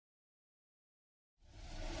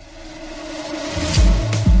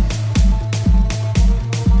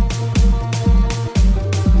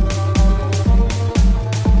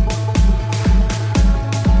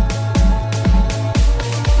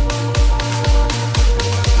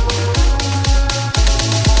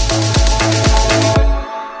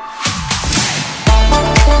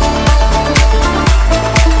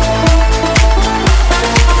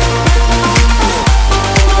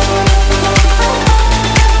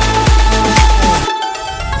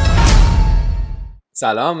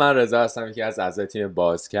سلام، من رضا هستم، یکی از اعضای تیم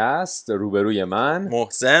بازکست. روبروی من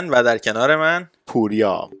محسن و در کنار من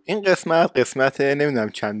پوریا. این قسمت نمیدونم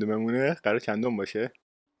چندممونه، قرار چندم باشه.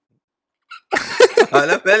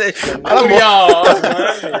 حالا بلش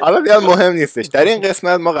حالا بیاد مهم نیستش. در این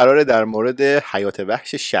قسمت ما قراره در مورد حیات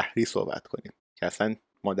وحش شهری صحبت کنیم که اصلا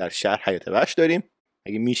ما در شهر حیات وحش داریم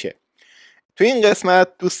اگه میشه. تو این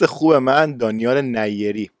قسمت دوست خوب من دانیال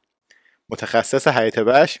نیری، متخصص حیات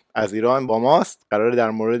وحش از ایران با ماست. قراره در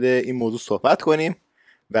مورد این موضوع صحبت کنیم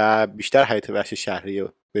و بیشتر حیات وحش شهری رو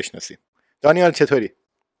بشناسیم. دانیال چطوری؟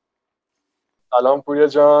 سلام پوریا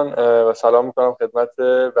جان و سلام میکنم خدمت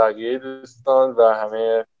بقیه دوستان و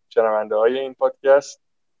همه شنونده های این پادکست.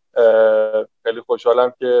 خیلی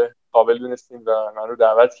خوشحالم که قابل دونستین و من رو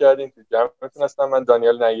دعوت کردین تو جمعتون. هستم، من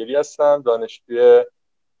دانیال نیری هستم، دانشجوی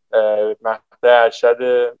مقطع ارشد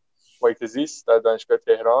محیط زیست در دانشگاه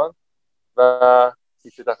تهران و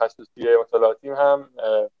یک تخصصی مطالعاتیم هم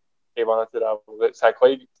حیوانات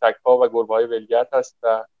سگ‌ها و گربه‌های ولگرد هست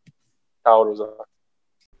و تعارضات.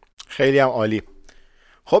 خیلی هم عالی.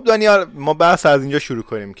 خب دانیال، ما بحث از اینجا شروع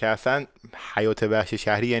کنیم که اصلا حیات وحش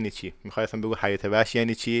شهری یعنی چی؟ میخوای اصلا بگو حیات وحش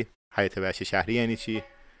یعنی چی؟ حیات وحش شهری یعنی چی؟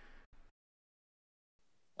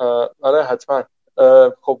 آره حتما.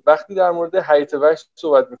 خب وقتی در مورد حیات وحش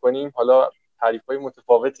صحبت میکنیم، حالا تعریف‌های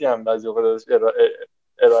متفاوتی هم بعضی اوقات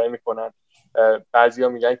ارائه میکنن. بعضیا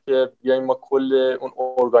میگن که بیایم ما کل اون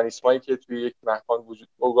ارگانیسمایی که توی یک مکان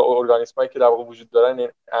ارگانیسمایی که در واقع وجود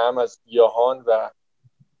دارن، اهم از گیاهان و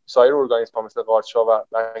سایر ارگانیسم‌ها مثل قارچ‌ها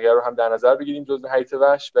و بقیه رو هم در نظر بگیریم جزء حیات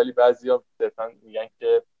وحش. ولی بعضیا صرفاً میگن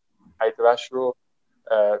که حیات وحش رو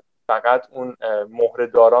فقط اون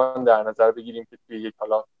مهره‌داران در نظر بگیریم که توی یک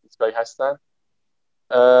حالا ایستگاهی هستن.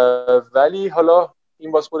 ولی حالا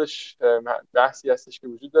این باز خودش بحثی هستش که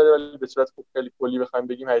وجود داره، ولی به صورت خیلی کلی بخوایم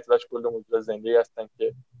بگیم حیات وحش کل موجودات زنده‌ای هستن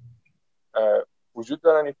که وجود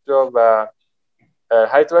دارن اینجا. و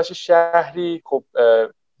حیات وحش شهری خب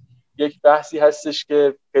یک بحثی هستش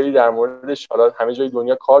که خیلی در موردش حالا همه جای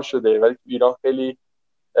دنیا کار شده ولی تو ایران خیلی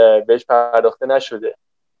بهش پرداخته نشده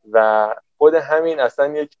و خود همین اصلا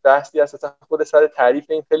یک بحثی هست. اصلا خود سر تعریف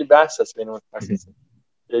این خیلی بحث هست بین متخصصین.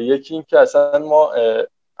 یکی این که اصلا ما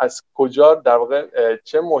از کجا در واقع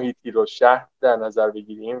چه محیطی رو شهر در نظر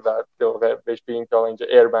بگیریم و در واقع بهش بگیم که اینجا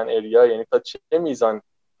اربن اریا، یعنی تا چه میزان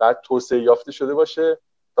بعد توسعه یافته شده باشه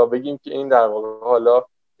تا بگیم که این در واقع حالا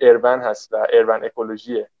اربن هست و اربن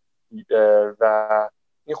اکولوژیه. و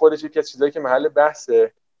این خودش یکی از چیزایی که محل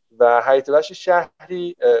بحثه. و حیات وحش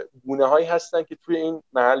شهری گونه هایی هستن که توی این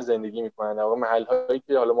محل زندگی میکنن، در واقع محل هایی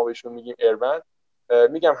که حالا ما بهشون میگیم اربن.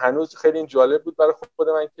 میگم هنوز خیلی این جالب بود برای خود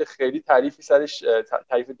من که خیلی تعریفی سرش،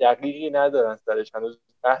 تعریف دقیقی ندارن سرش، هنوز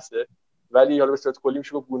بحثه. ولی حالا به صورت کلی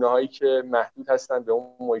میشه گفت گونه هایی که محدود هستن به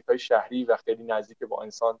اون محیط های شهری و خیلی نزدیک با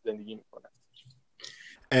انسان زندگی میکنن.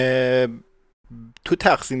 تو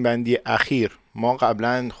تقسیم بندی اخیر ما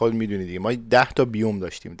قبلا خود میدونید ما 10 تا بیوم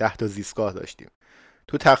داشتیم، 10 تا زیستگاه داشتیم.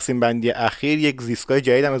 تو تقسیم بندی اخیر یک زیستگاه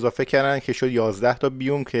جدید هم اضافه کردن که شد 11 تا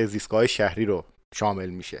بیوم که زیستگاه شهری رو شامل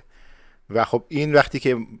میشه. و خب این وقتی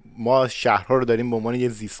که ما شهرها رو داریم به عنوان یه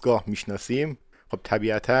زیستگاه میشناسیم، خب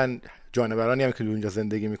طبیعتاً جانورانی هم که اونجا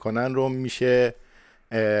زندگی میکنن رو میشه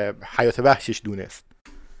حیات وحشش دونست.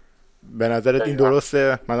 به نظرت این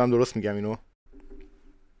درسته؟ منم درست میگم اینو؟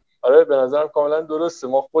 آره به نظرم کاملا درسته.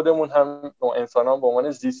 ما خودمون هم انسانان به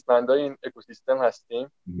عنوان زیستمندای این اکوسیستم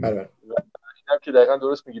هستیم. بله. اینم که دقیقاً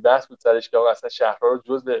درست میگی، بحث بود سرش که آقا اصلا شهرها رو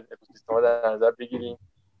جزء اکوسیستم‌ها در نظر بگیریم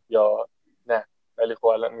یا نه. ولی خب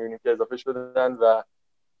الان می‌بینیم که اضافه شدن. و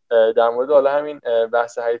در مورد حالا همین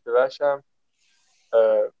بحث حیات وحش هم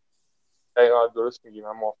دقیقاً درست میگی،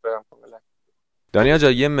 من موافقم کاملا. دانیال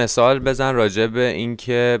جان یه مثال بزن راجع به این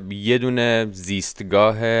که یه دونه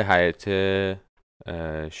زیستگاه حیات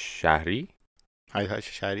شهری،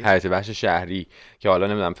 حیات وحش شهری که حالا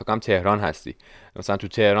نمیدونم فکر کنم تهران هستی، مثلا تو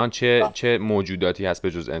تهران چه موجوداتی هست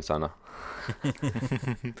به جز انسان ها؟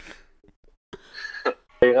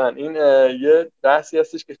 دقیقاً این یه بحثی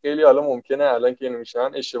هستش که خیلی حالا ممکنه الان که اینو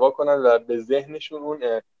میشنن اشتباه کنن و به ذهنشون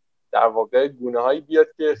اون در واقع گونه‌هایی بیاد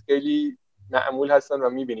که خیلی معمول هستن و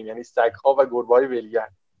می‌بینیم، یعنی سگ‌ها و گربه‌های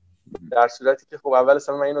ولگرد. در صورتی که خب اول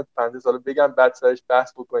اصلا من اینو 50 سال بگم بعد سرش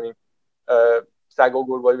بحث بکنیم. سگ و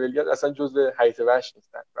گربه‌های ولگرد اصلا جزء حیات وحش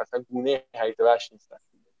نیستن، اصلا گونه حیات وحش نیستن.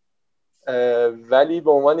 ولی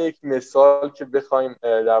به عنوان یک مثال که بخوایم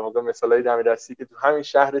در واقع مثالای دم دستی که تو همین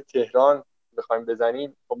شهر تهران بخوایم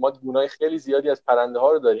بزنیم، خب ما گونه‌های خیلی زیادی از پرنده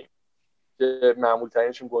ها رو داریم که معمول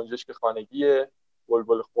ترینشون گنجشک خانگیه،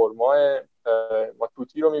 بلبل خرما، ما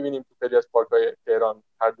توتی رو می‌بینیم تو خیلی از پارک‌های تهران،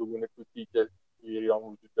 هر دو گونه توتی که توی ایران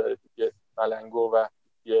وجود داره، توتی ملنگو و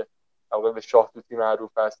توتی در واقع به شاه توتی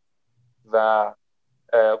معروف است. و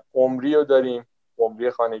قمری رو داریم،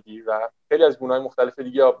 قمری خانگی، و خیلی از گونه‌های مختلف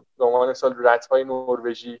دیگه. به عنوان مثال رت‌های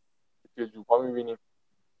نروژی که جوها می‌بینیم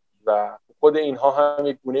و خود اینها هم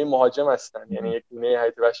یک گونه مهاجم هستن، یعنی یک گونه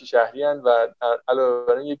حیات وحشی شهری هستن و علاوه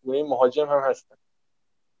بر این یک گونه مهاجم هم هستن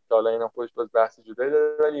که حالا اینا خودش باز بحث جدایی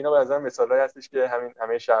داره، ولی اینا به نظر مثالایی هستش که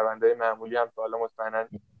همه شهروندای معمولی هم تا حالا مطمئنا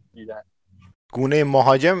دیدن. گونه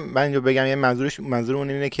مهاجم من اینجا بگم یه منظورمون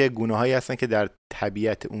اینه که گونه‌هایی هستن که در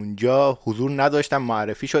طبیعت اونجا حضور نداشتن،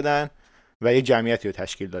 معرفی شدن و یه جمعیتی رو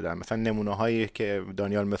تشکیل دادن. مثلا نمونه‌هایی که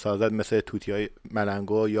دانیال مثال زد مثل توتیای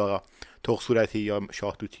ملنگو یا تخصورتی یا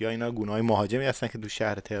شاه توتیا، اینا گونه‌های مهاجمی هستن که تو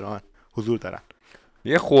شهر تهران حضور دارن.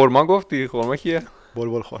 یه خرما گفتی، خرما کیه؟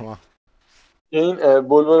 بلبل خرما. این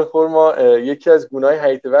بلبل خرما یکی از گونه‌های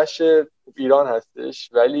حیات وحش ایران هستش،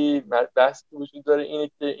 ولی بحث که وجود داره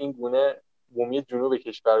اینه که این گونه بومی جنوب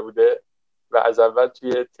کشور بوده و از اول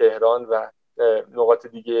توی تهران و نقاط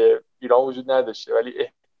دیگه ایران وجود نداشته، ولی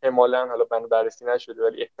احتمالاً حالا بررسی نشده،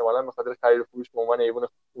 ولی احتمالاً به خاطر خرید و فروش به عنوان حیوان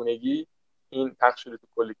خونگی این پخش شده تو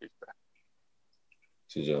کل کشور.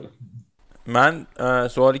 چه من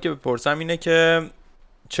سوالی که بپرسم اینه که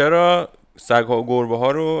چرا سگ‌ها و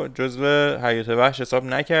گربه‌ها رو جزو حیات وحش حساب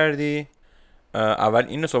نکردی؟ اول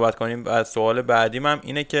اینو صحبت کنیم. بعد سوال بعدیم هم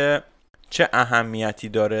اینه که چه اهمیتی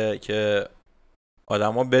داره که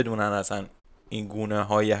آدما بدونن اصلا این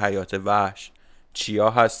گونه‌های حیات وحش چیا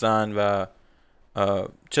هستن و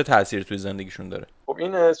چه تأثیری توی زندگیشون داره؟ خب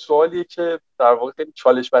این سوالیه که در واقع خیلی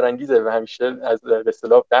چالش برانگیزه و همیشه از به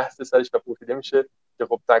اصطلاح بحث سرش و پرسیده میشه که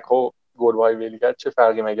خب سگ‌ها و گربه‌های ولگرد چه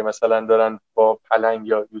فرقی مگه مثلا دارن با پلنگ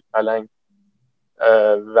یا یوز پلنگ؟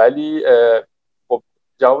 ولی خب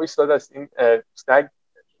جوابش ساده است. این سگ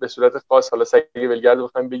به صورت خاص، حالا سگ ولگرد رو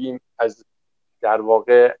بخوایم بگیم، از در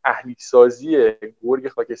واقع اهلی سازی گرگ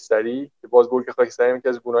خاکستری که باز گرگ خاکستری هم که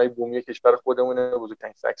از گونه‌های بومی کشور خودمونه،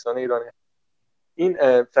 بزرگترین سگسان ایرانه.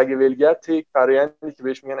 این سگ ولگرد یک فرآیندی که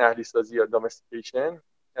بهش میگن اهلی سازی یا دامستیکیشن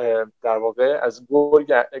در واقع از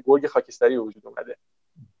گرگ خاکستری وجود اومده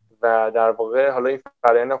و در واقع حالا این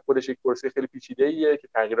فرآیند خودش یک پروسه خیلی پیچیده‌ایه که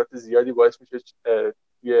تغییرات زیادی باعث میشه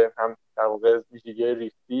توی هم در واقع ویژگی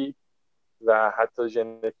ریختی و حتی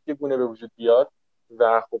ژنتیک گونه به وجود بیاد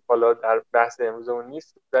و خب حالا در بحث امروزمون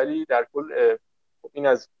نیست، ولی در کل خب این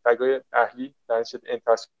از سگای اهلی در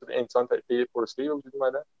انسان تا پروسه‌ای به وجود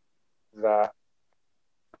اومدن. و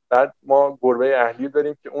بعد ما گربه اهلی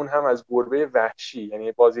داریم که اون هم از گربه وحشی،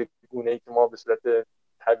 یعنی بازی گونه‌ای که ما به صورت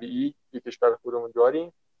طبیعی توی کشور خودمون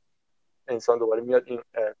داریم، انسان دوباره میاد این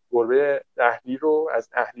گربه اهلی رو از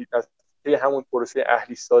همون پروسه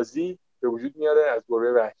اهلی سازی به وجود میاره از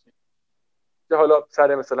گربه وحشی که حالا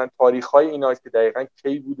سر مثلا تاریخ‌های اینا که دقیقاً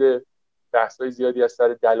کی بوده بحث‌های زیادی از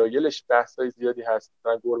سر دلایلش بحث‌های زیادی هست.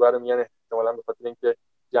 مثلا گربه رو میگن احتمالاً به خاطر اینکه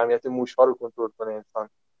جمعیت موش‌ها رو کنترل کنه انسان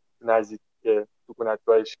نزدیک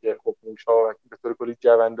سکونتگاهش، که خب موش‌ها و به طور کلی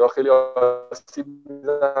جونده‌ها خیلی آسیب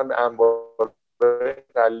می‌زنن به انبار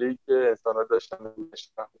غله‌ای که انسان‌ها داشتن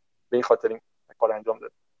به این خاطر این کار انجام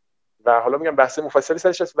داد. و حالا میگم بحث مفصلی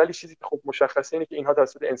سرش هست، ولی چیزی که خب مشخصه اینه که اینها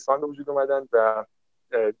توسط انسان به وجود اومدن و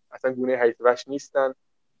اصلا گونه حیات وحش نیستن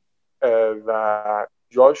و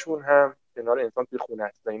جاشون هم کنار انسان توی خونه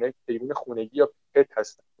هست و اینا حیوان خونگی یا پت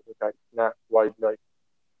هستن، نه وایلد لایف،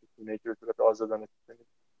 خونگی به صورت آزادانه.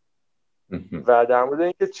 و در مورد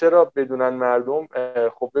اینکه چرا بدونن مردم،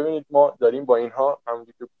 خب ببینید ما داریم با اینها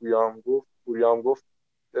همونجوری که پوریام گفت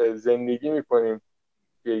زندگی میکنیم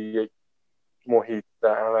توی یک محیط و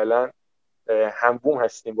عملا همبوم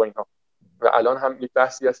هستیم با اینها و الان هم یک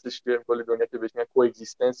بحثی هستش که کل دنیا که بهش میگن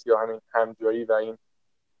کوگزیستنس یا همین همجایی و این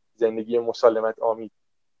زندگی مسالمت آمیز،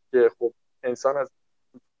 که خب انسان از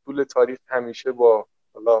طول تاریخ همیشه با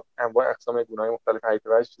حالا انواع اقسام گونه‌های مختلف حیات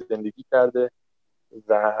وحش زندگی کرده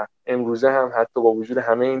و امروزه هم حتی با وجود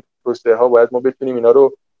همه این توسعه‌ها باید ما بتونیم اینا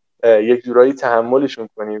رو یک جورایی تحملشون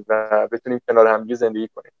کنیم و بتونیم کنار هم دیگه زندگی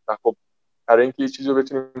کنیم و خب برای اینکه یه چیزی رو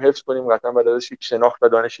بتونیم حفظ کنیم قطعا باید ازش یک شناخت و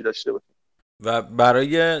دانشی داشته باشیم. و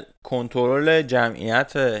برای کنترل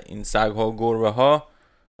جمعیت این سگ‌ها و گربه‌ها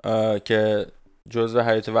که جزو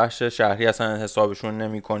حیات وحش شهری اصلا حسابشون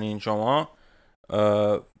نمی‌کنین شما،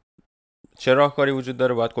 چه راهکاری وجود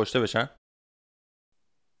داره باید کشته بشن؟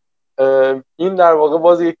 این در واقع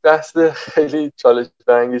باز یک بحث خیلی چالش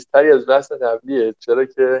برانگیزتری از بحث قبلیه، چرا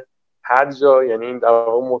که هر جا، یعنی این در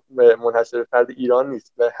واقع منحصر فرد ایران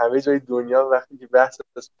نیست و همه جای دنیا وقتی که بحث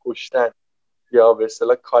از کشتن یا به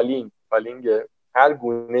اصطلاح کالینگ هر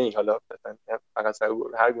گونه‌ای، حالا مثلا فقط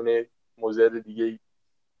هر گونه مضر دیگه،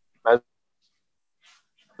 منظور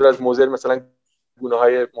از مضر مثلا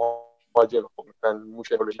گونه‌های مهاجم، خب مثلا موش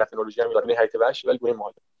تکنولوژی هم میاد حیات وحش ولی گونه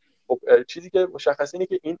مهاجم. خب چیزی که مشخصه اینه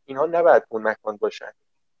که اینها نباید اون مکان باشن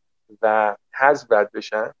و حذف باید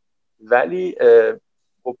بشن، ولی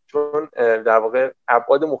خب چون در واقع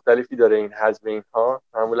ابعاد مختلفی داره این حذف اینها،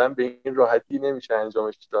 معمولا به این راحتی نمیشه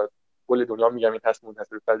انجامش داد. کل دنیا میگم این هست،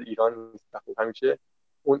 منحصر به فرد ایران نیست. خب همیشه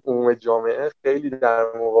اون عموم جامعه خیلی در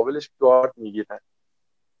مقابلش گارد میگیرن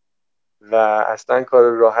و اصلا کار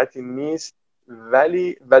راحتی نیست.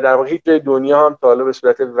 ولی و در واقع هیچ جای دنیا هم تا حالا به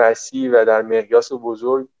صورت وسیع و در مقیاس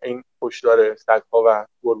بزرگ این کشتار سگ‌ها و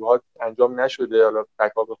گربه‌ها انجام نشده. حالا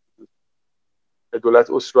سگ‌ها به خصوص دولت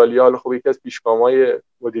استرالیا حالا خب یکی از پیشگام‌های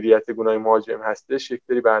مدیریت گونه‌های مهاجم هستش، یک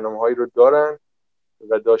سری برنامه‌هایی رو دارن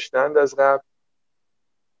و داشتند از قبل.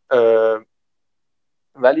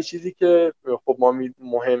 ولی چیزی که خب ما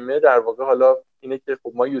مهمه در واقع حالا اینه که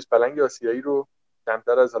خب ما یوزپلنگ آسیایی رو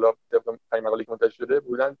کمتر از حالا طبق مقاله که منتشر شده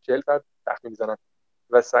بودن 40 فرد تخمین میزنن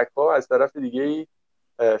و سگ‌ها از طرف دیگه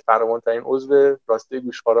فراوان‌ترین عضو راسته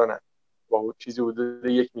گوشخوارانن با چیزی حدود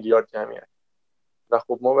 1 میلیارد جمعیت. و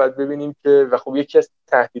خب ما باید ببینیم که و خب یکی از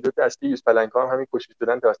تهدیدات اصلی یوزپلنگ‌ها هم همین کشته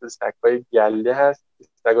شدن توسط سگ‌های گله هست.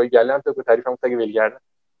 سگ‌های گله هم طبق تعریف هم سگ ولگردن،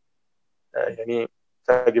 یعنی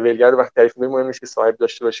سگ ولگرد وقتی تعریف می‌کنیم مهم نیست که صاحب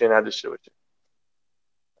داشته باشه یا نداشته باشه.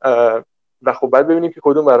 و خب بعد ببینیم که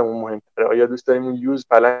کدوم برامون مهم‌تره. آیا دوست داریم اون یوز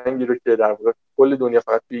پلنگی رو که در واقع کل دنیا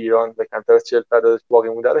فقط توی ایران و کمتر از 40% باقی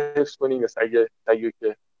مونده رو حفظ کنیم، یا سگی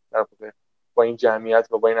که در واقع با این جمعیت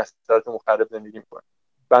و با این اثرات مخرب زندگی می‌کنه.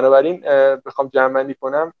 بنابراین بخوام جمع‌بندی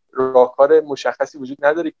کنم، راهکار مشخصی وجود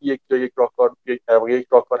نداره که یک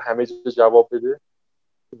راهکار همه جا جواب بده،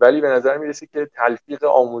 ولی به نظر میرسه که تلفیق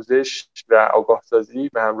آموزش و آگاهسازی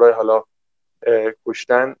به همراه حالا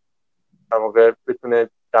کشتن در واقع بتونه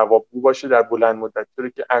جوابگو باشه در بلند مدت.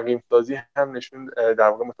 چون که عقیم سازی هم نشون در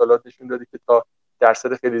واقع مطالعات نشون داده که تا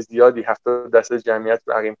درصد خیلی زیادی 70% جمعیت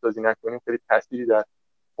رو عقیم سازی نکنیم خیلی تأثیری در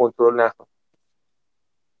کنترل نخواهد.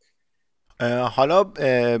 حالا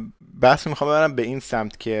بحث میخوام ببرم به این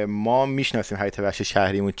سمت که ما میشناسیم حیات وحش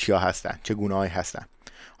شهریمون چیا هستن، چه گونه‌هایی هستن.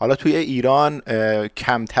 حالا توی ایران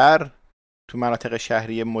کمتر تو مناطق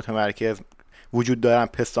شهری متمرکز وجود دارن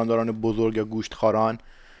پستانداران بزرگ یا گوشتخواران،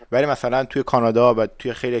 ولی مثلا توی کانادا و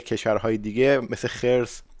توی خیلی کشورهای دیگه مثل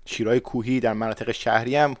خرس، شیرای کوهی در مناطق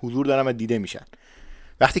شهری هم حضور دارن و دیده میشن.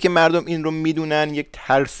 وقتی که مردم این رو میدونن یک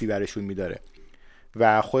ترسی برشون میداره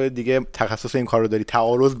و خود دیگه تخصص این کار رو داری،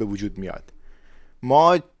 تعارض به وجود میاد.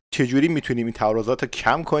 ما چجوری میتونیم این تعارضات رو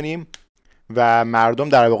کم کنیم و مردم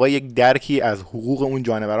در واقع یک درکی از حقوق اون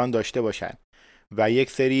جانوران داشته باشن و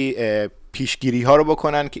یک سری پیشگیری ها رو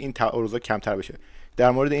بکنن که این تعارضات کمتر بشه؟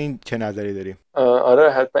 در مورد این چه نظری داریم؟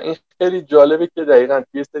 آره حتما. این خیلی جالبه که دقیقاً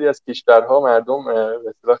توی سری از کشورها مردم به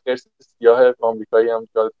اصطلاح خرس سیاه آمریکایی هم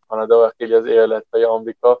کانادا و خیلی از ایالت‌های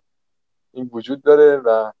آمریکا این وجود داره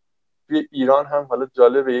و توی ایران هم حالا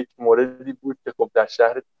جالبه یک موردی بود که خب در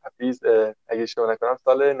شهر تبریز اگه اشتباه نکنم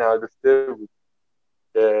سال 93 بود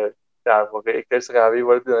که در واقع یک خرس قهوه‌ای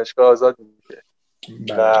وارد دانشگاه آزاد میشه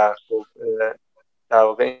و خب در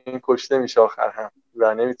واقع این کشته میشه آخر هم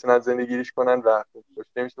و نمیتونن زندگیش کنن و خب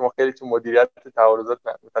کشته میشه. ما خیلی تو مدیریت تعارضات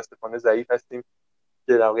متاسفانه ضعیف هستیم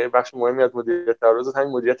که در واقع بخش مهمی از مدیریت تعارضات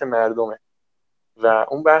همین مدیریت مردمه. و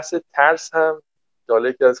اون بحث ترس هم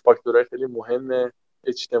جالب که از فاکتورهای خیلی مهم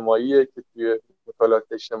اجتماعیه که توی مطالعات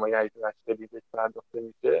اجتماعی حیات وحش خیلی پرداخته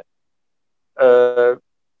میشه.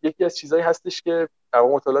 یکی از چیزایی هستش که در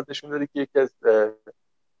واقع مطالعات نشون داده که یکی از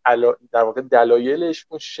در واقع دلایلش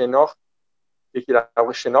اون شناخت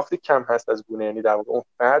کم هست از گونه، یعنی در واقع اون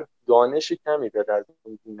فرد دانش کمی داره از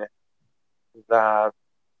اون گونه و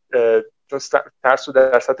چون ترس رو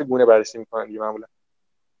در سطح گونه بررسی میکنن دیگه معمولا.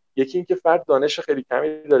 یکی این که فرد دانش خیلی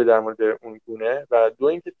کمی داره در مورد اون گونه و دو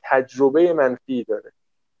این که تجربه منفی داره.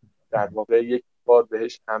 در واقع یک بار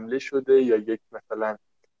بهش حمله شده یا یک مثلا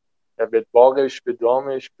به باغش، به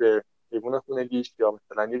دامش، به حیوان خونگیش یا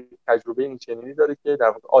مثلا یک تجربه این چنینی داره که در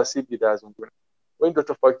واقع آسیب دیده از اون گونه. و این دو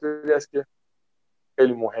تا فاکتوری است که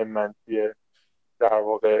خیلی مهمن توی در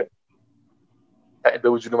واقع به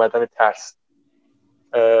وجود اومدن ترس.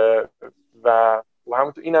 و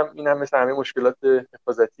همونطور اینم مثل همه مشکلات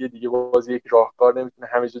حفاظتی دیگه باز یک راهکار نمیتونه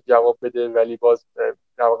همه جا جواب بده، ولی باز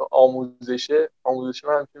در واقع آموزش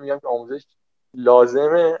من همیشه میگم که آموزش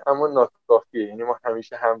لازمه اما ناکافیه. یعنی ما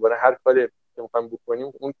همیشه همواره هر کاری که میخوایم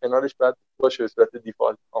بکنیم اون کنارش باید باشه به صورت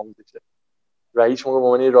دیفالت آموزشه و هیچ موقع به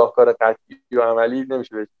عنوان راهکار قطعی و عملی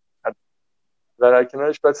نمیشه بشه. و در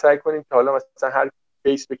کنارش باید سعی کنیم که حالا مثلا هر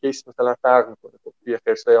کیس به کیس مثلا فرق میکنه. خب توی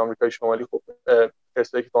خرس‌های آمریکای شمالی، خب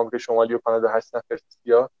خرس‌هایی که تو آمریکای شمالی و کانادا هستن، خرس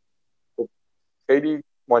سیاه، خب خیلی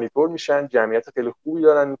مانیتور میشن، جمعیت خیلی خوبی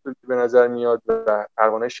دارن اینطوری که به نظر میاد و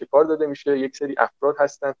پروانه شکار داده میشه. یک سری افراد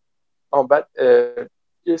هستن بعد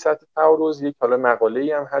توی سطح تعارض یک حالا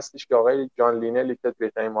مقاله‌ای هم هستش که آقای جان لینل که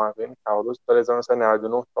بهترین محققین تعارض سال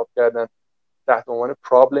 1999 چاپ کردن تحت عنوان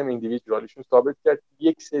پرابلم ایندیویدوالشون ثابت کرد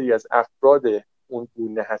یک سری از افراد اون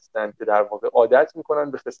گونه هستن که در واقع عادت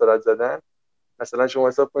میکنن به خسارت زدن. مثلا شما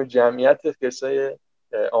حساب کنید جمعیت خرسای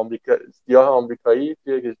آمریکا سیاه آمریکایی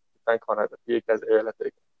توی کانادا توی یک از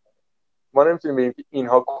ایالت‌های ما نمیتونیم بگیم که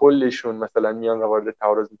اینها کلشون مثلا میان و وارد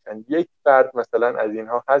تعارض میشن. یک فرد مثلا از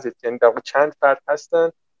اینها هست، یعنی در واقع چند فرد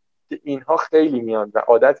هستن که اینها خیلی میان و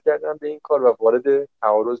عادت کردن به این کار و وارد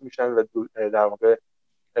تعارض میشن و در واقع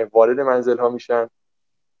وارد منزل ها میشن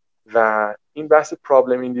و این بحث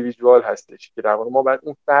پرابلم ایندیویدوال هستش که در واقع ما باید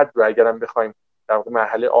اون فرد رو اگرم بخوایم در واقع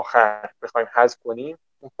مرحله آخر بخوایم حذف کنیم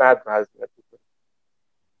اون فرد رو حذف کنیم،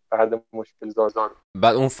 فرد مشکل زازار.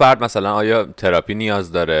 بعد اون فرد مثلا آیا تراپی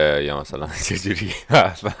نیاز داره یا مثلا چجوری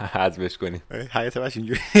حذفش کنیم؟ حیات باش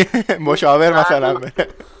اینجوری مشاور مثلا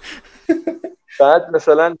بعد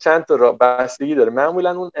مثلا چند تا بستگی داره.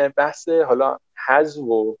 معمولا اون بحث حالا حذف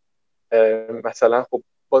و مثلا خب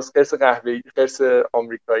باز خرس قهوه‌ای، خرس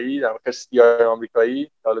آمریکایی، در واقع خرس سیاه آمریکایی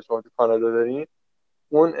که حالا شما تو کانادا دارین،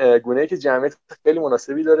 اون گونه‌ای که جمعیت خیلی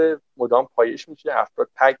مناسبی داره، مدام پایش میشه، افراد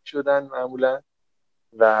پک شدن معمولا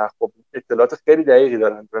و خب اطلاعات خیلی دقیقی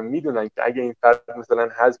دارن و میدونن که اگه این فرد مثلا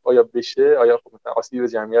حذف آیا بشه آیا خب مثلا آسیب به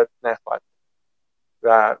جمعیت نخواهد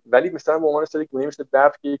و ولی مثلا به عنوان مثال گونه مثل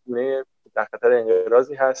ببر که یک گونه در خطر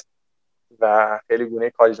انقراضی هست و خیلی گونه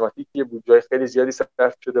کاریزماتیکیه، بودجه خیلی زیادی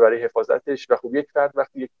صرف شده برای حفاظتش و خب یک فرد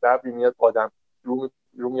وقتی یک ببری میاد آدم رو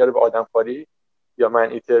میاره به آدمخواری یا من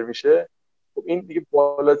ایتر میشه، خب این دیگه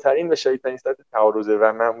بالاترین و شدیدترین سطح تعارضه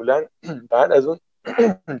و معمولا بعد از اون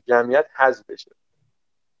جمعیت حذف بشه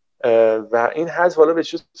و این حذف حالا به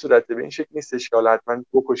چه صورته؟ به این شکل نیستش که حالا حتما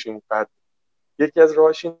بکشیم فرد. یکی از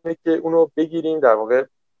راهاش اینه که اونو بگیریم در واقع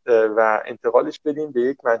و انتقالش بدیم به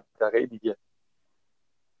یک منطقه دیگه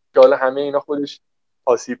که حالا همه اینا خودش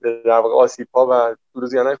آسیب در واقع آسیب‌ها و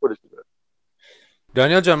دروزیان‌های خودش داره.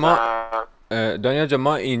 دانیال جان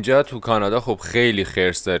ما اینجا تو کانادا خب خیلی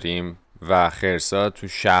خرس داریم و خرسا تو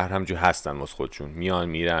شهر همجور هستن واسه خودشون، میان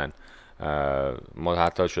میرن. ما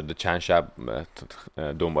حتی شده چند شب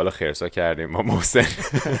دنبال خرسا کردیم ما محسن.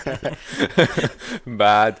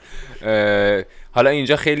 بعد حالا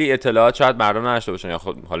اینجا خیلی اطلاعات شاید مردم نداشته باشن یا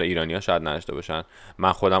خود حالا ایرانی ها شاید نداشته باشن،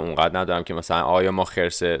 من خودم اونقدر ندارم که مثلا آیا ما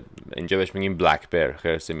خرس اینجا بهش میگیم بلک بر،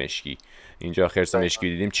 خرس مشکی، اینجا خرس مشکی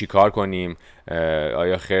دیدیم چی کار کنیم؟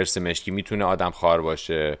 آیا خرس مشکی میتونه آدم خوار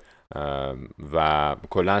باشه و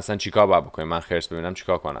کلا اصلا چیکار باید بکنیم؟ من خرس ببینم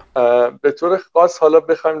چیکار کنم؟ به طور خاص حالا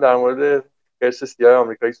بخوایم در مورد خرس سیاه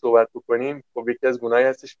آمریکایی صحبت بکنیم، خب یکی از گونه‌ای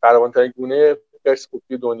هستش فراوان‌ترین گونه خرس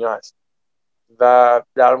توی دنیا هست و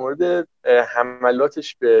در مورد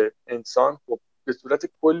حملاتش به انسان خب به صورت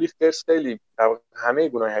کلی خرس خیلی همه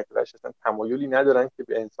گونه‌های حیات وحشی هستن تمایلی ندارن که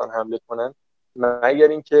به انسان حمله کنن مگر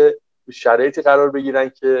اینکه تو شرایطی قرار بگیرن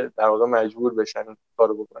که در واقع مجبور بشن این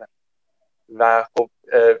کارو بکنن و خب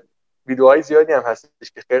ویدیوهای زیادی هم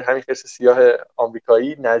هستش که همین خرس سیاه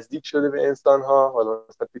آمریکایی نزدیک شده به انسان‌ها، حالا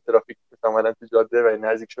مثلا تو ترافیک اومدن تو جاده و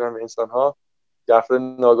نزدیک شدن به انسان‌ها، افراد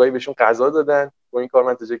ناگهانی بهشون غذا دادن. با این کار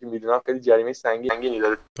من تا جایی که میدونم خیلی جریمه سنگینی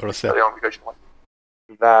داره درسته آمریکا شما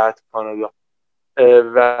و کانادا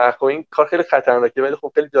و خب این کار خیلی خطرناکه، ولی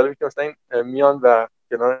خب خیلی جالبه که مثلا این میان و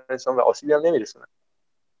کنار انسان و آسیبی هم نمیرسونن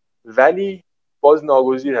ولی باز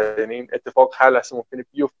ناگزیر هست، یعنی این اتفاق هر لحظه ممکنه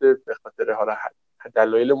بیفته به خاطر حالا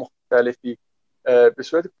دلایل مختلفی. به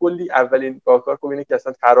صورت کلی اولین راهکار خب اینه که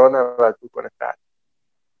اصلا فرار نباید بکنه فرد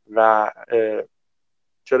و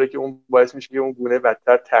چرا که اون باعث میشه که اون گونه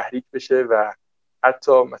بدتر تحریک بشه و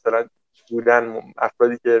حتی مثلا بودن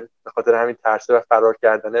افرادی که به خاطر همین ترسه و فرار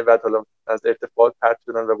کردنه و حالا از ارتفاعات پرت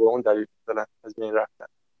شدن و با اون دلیل مثلا از بین رفتن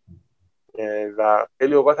و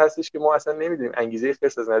خیلی اوقات هستش که ما اصلا نمیدونیم انگیزه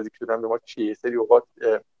خرس از نزدیک شدن به ما چیه. سری اوقات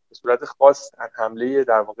به صورت خاص حمله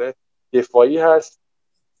در واقع دفاعی هست،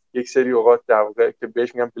 یک سری اوقات در واقع که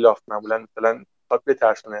بهش میگن بلاف، معمولا مثلا خاطر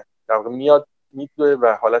بترسونه در واقع میاد میدوه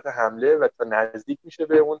و حالت حمله و تا نزدیک میشه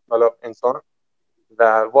به اون حالا انسان و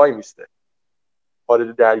وای میسته،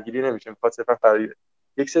 وارد درگیری نمیشه، میخواد صرفا فراری.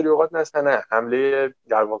 یک سری اوقات نه حمله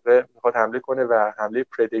در واقع میخواد حمله کنه و حمله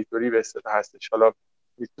پردیتوری به اصطلاح هستش، حالا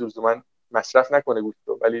لزوما مصرف نکنه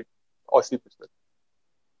گوشتو ولی آسیب بزنه.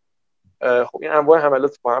 خب این انواع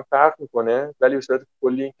حملات با هم فرق میکنه ولی به صورت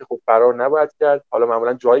کلی این که خب فرار نباید کرد. حالا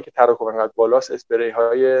معمولا جایی که تراکم انقدر بالاست اسپری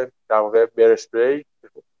های در واقع بر اسپری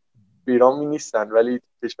ایران نیستن ولی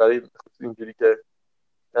کشورهای اینجوری که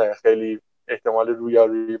خیلی احتمال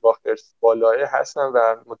رویارویی با خرس بالاه هستن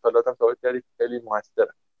و مطالعات هم ثابت کرده که خیلی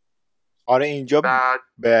موثره. آره اینجا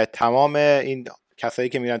به تمام این کسایی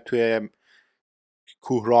که میرن توی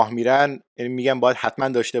کوه راه میرن، یعنی میگن باید حتما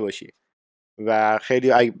داشته باشی. و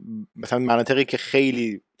خیلی مثلا مناطقی که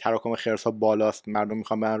خیلی تراکم خرس‌ها بالاست، مردم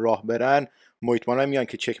میخوان برن راه برن، محیط‌مانا میان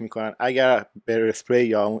که چک میکنن اگر بر اسپری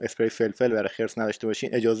یا اون اسپری فلفل برای خرس نداشته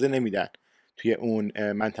باشین اجازه نمیدن توی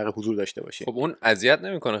اون منطقه حضور داشته باشین. خب اون اذیت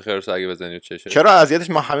نمیکنه خرس اگه بزنی چشه؟ چرا اذیتش،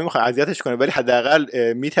 ما همه میخوایم اذیتش کنه، ولی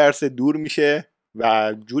حداقل میترسه، دور میشه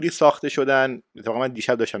و جوری ساخته شدن، اتفاقا من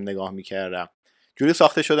دیشب داشتم نگاه میکردم، جوری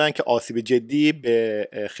ساخته شدن که آسیب جدی به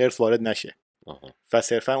خرس وارد نشه و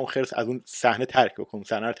صرفا اون خرس از اون صحنه ترک بکنه،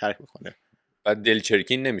 صحنه رو ترک بکنه و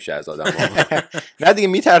دلچرکین نمیشه از آدم. نه دیگه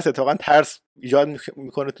میترسه، اتفاقا ترس ایجاد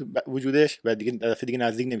میکنه تو وجودش و دیگه دفعه دیگه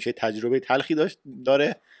نزدیک نمیشه، تجربه تلخی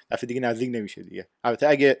داره، دفعه دیگه نزدیک نمیشه دیگه. البته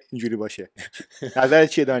اگه اینجوری باشه. نظرت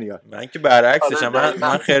چیه دانیال؟ من که برعکسشم،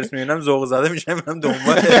 من خرس میبینم ذوق زده میشم، میرم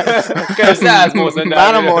دنبال خرس از محسن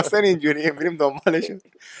من و محسن اینجوری میریم دنبالشون،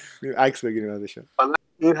 میریم عکس بگیریم ازشون.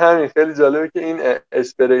 این همین خیلی جالبه که این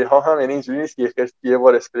اسپری ها هم یعنی اینجوری نیست که خرس یه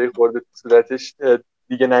بار اسپری خورده تو صورتش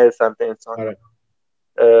دیگه نره سمت انسان.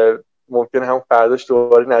 ممکنه همون فرداش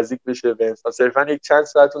دوباره نزدیک بشه به انسان. صرفا یک چند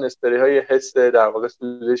ساعت اون اسپری های حس در واقع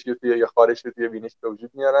سوزش یا خارش توی بینش به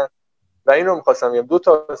وجود میارن. و اینو می‌خواستم بگم دو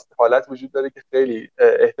تا حالت وجود داره که خیلی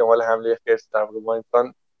احتمال حمله خرس در واقع با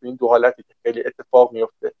انسان این دو حالتی که خیلی اتفاق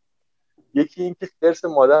میفته. یکی این که خرس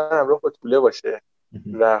مادر همراه با توله باشه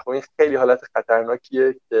و خب این خیلی حالت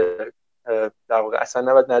خطرناکیه که در واقع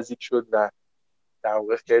اصلا نباید نزدیک شد و در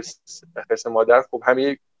واقع خرس مادر خب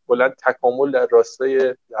همین بلند تکامل در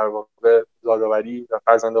راستای در واقع زادآوری و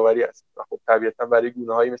فرزندآوری است و خب طبیعتا برای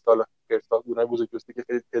گونه‌هایی مثل خرس‌ها، گونه‌های بزرگ‌جثه‌ای که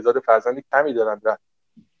خیلی تعداد فرزند کمی دارن و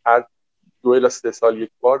هر 2 الی 3 سال یک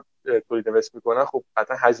بار تولید مثل میکنن، خب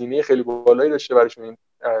قطعا هزینه خیلی بالایی داشته براشون این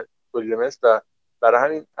تولید مثل و برای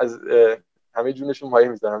همین از همه جونشون مایه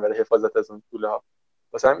میذارن برای حفاظت از اون توله ها.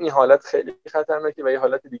 واسه هم این حالت خیلی خطرناکه. و یه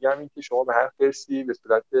حالت دیگه هم این که شما به هر خرسی به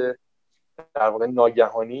صورت در واقع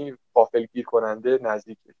ناگهانی غافلگیر کننده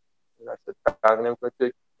نزدیک بشید. فرق نمی‌کنه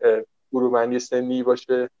که گروه‌بندی سنی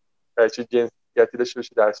باشه و چه جنسیتی داشته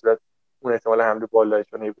باشه، در صورت اون احتمال حمله بالایی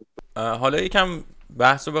چون حالا یکم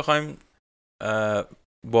بحث رو بخوایم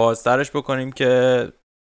بازترش بکنیم که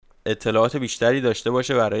اطلاعات بیشتری داشته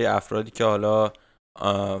باشه برای افرادی که حالا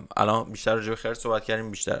الان بیشتر راجع به خرس صحبت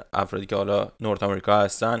کردیم، بیشتر افرادی که حالا نورت آمریکا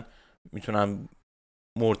هستن میتونن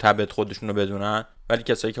مرتبط خودشون رو بدونن، ولی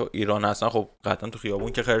کسایی که ایران هستن خب قطعا تو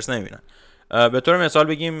خیابون که خرس نمیبینن. به طور مثال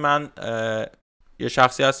بگیم من یه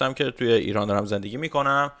شخصی هستم که توی ایران دارم زندگی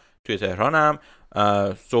میکنم، توی تهرانم،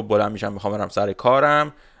 صبح بلند میشم میخوام برم سر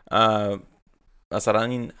کارم، مثلا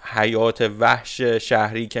این حیات وحش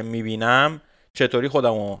شهری که میبینم چطوری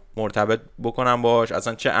خودمو مرتبط بکنم باش،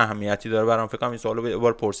 اصلا چه اهمیتی داره برام. فکر کنم این سوالو یه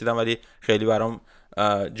بار پرسیدم ولی خیلی برام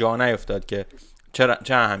جا نیفتاد که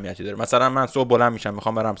چه اهمیتی داره. مثلا من صبح بلند میشم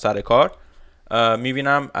میخوام برم سر کار،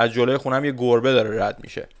 میبینم از جلوی خونم یه گربه داره رد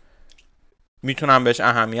میشه، میتونم بهش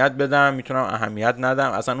اهمیت بدم، میتونم اهمیت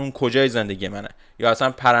ندم، اصلا اون کجای زندگی منه. یا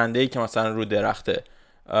اصلا پرنده‌ای که مثلا رو درخته،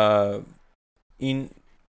 این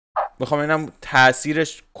میخوام ببینم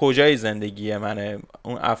تاثیرش کجای زندگی منه.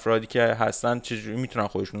 اون افرادی که هستن چجوری میتونن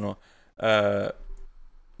خودشون رو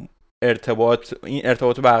ارتباط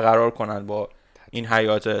رو برقرار کنن با این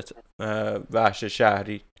حیات وحش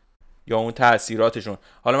شهری یا اون تاثیراتشون.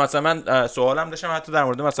 حالا مثلا من سوالم داشتم حتی در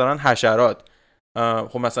مورد مثلا حشرات.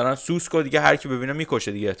 خب مثلا سوسکو دیگه هر کی ببینه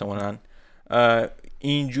میکشه دیگه احتمالاً.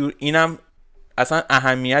 اینم اصلا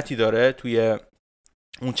اهمیتی داره توی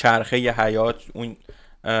اون چرخه حیات، اون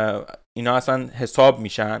اینا اصلا حساب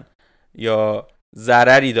میشن یا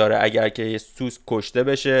ضرری داره اگر که یه سوسک کشته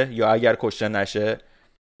بشه یا اگر کشته نشه؟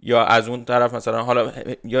 یا از اون طرف مثلا حالا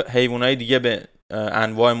حیوانای دیگه به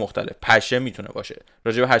انواع مختلف، پشه میتونه باشه.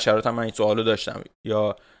 راجع به حشرات هم من این سوالو داشتم.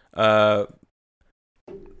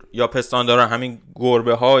 یا پستانداران، همین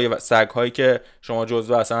گربه ها یا سگ هایی که شما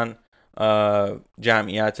جزو اصلا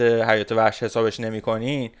جمعیت حیات وحش حسابش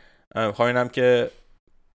نمی‌کنین. می‌خوام که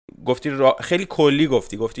گفتی خیلی کلی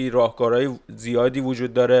گفتی راهکارهای زیادی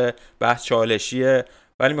وجود داره، بحث چالشیه،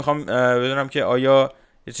 ولی میخوام بدونم که آیا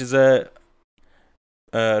یه چیز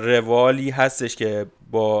روالی هستش که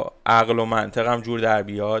با عقل و منطقم جور در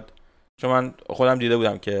بیاد؟ چون من خودم دیده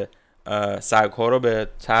بودم که سگ‌ها رو به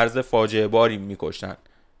طرز فاجعه باری میکشتن.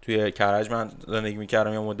 توی کرج من زندگی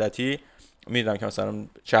میکردم یه مدتی، میدیدم که مثلا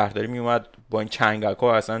شهرداری میومد با این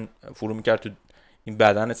چنگک‌ها اصلا فرو میکرد تو این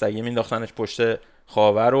بدن سگی، مینداختنش پشت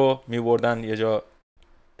خاور رو میبردن یه جا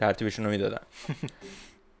ترتیبشون رو میدادن.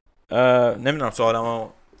 نمیدونم سوالم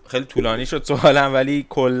خیلی طولانی شد سوالم، ولی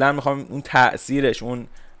کلا میخوام اون تأثیرش، اون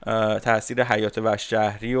تأثیر حیات وحش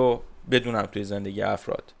شهری رو بدونم توی زندگی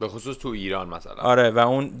افراد، به خصوص تو ایران مثلا. آره، و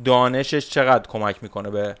اون دانشش چقدر کمک میکنه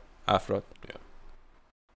به افراد.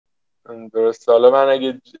 درسته. حالا من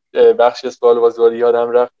اگه بخشی از سوال بازواری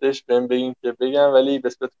یادم رفتش بهم بگین که بگم، ولی به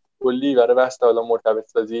صورت کلی برای بحث حالا مرتبط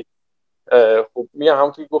سازی خب میگم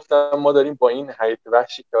همونطور که گفتم ما داریم با این حیات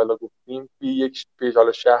وحشی که حالا گفتیم یک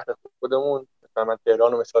حالا شهر خودمون، مثلا من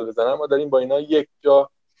تهران رو مثال بزنم، ما داریم با اینا یک جا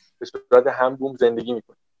به صورت همگام زندگی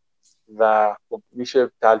میکنیم و خب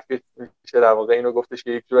میشه تلفیق میشه در واقع اینو گفتش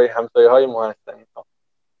که یک جورایی همسایه‌های ما هستن اینها.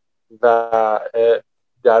 و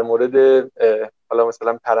در مورد حالا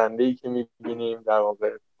مثلا پرنده‌ای که می‌بینیم، در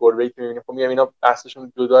واقع گربه‌ای که می‌بینیم، خب میگم اینا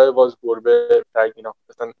بحثشون جدای، باز گربه اینا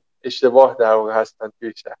مثلا اشتباه در واقع هستن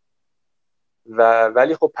توی شهر.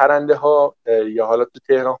 ولی خب پرنده ها یا حالا تو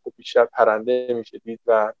تهران خب بیشتر پرنده میشه دید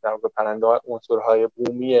و در واقع پرنده ها عنصرهای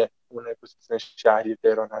بومی اون اکوسیستم شهری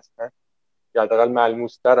تهران هستن یا حداقل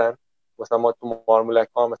ملموس ترن. مثلا ما تو مارمولک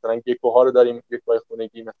ها مثلا گکوها رو داریم، گکوهای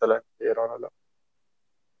خونگی مثلا تهران. حالا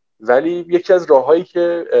ولی یکی از راههایی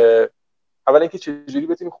که اولا اینکه چجوری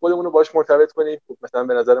بتونیم خودمون رو باهاش مرتبط کنیم، خب مثلا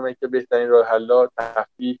به نظر من که بهترین راه حل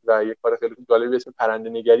تفریح و یک کار خیلی جالبی اسم پرنده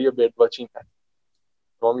نگری یا برد واچینگ هست.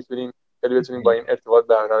 ما میتونیم خیلی بتونیم با این ارتباط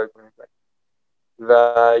برقرار کنیم.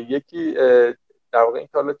 و یکی در واقع این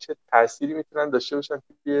که حالا چه تأثیری میتونن داشته باشن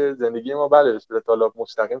توی زندگی ما. بله به صورت حالا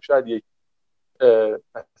مستقیم شاید یک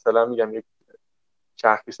مثلا میگم یک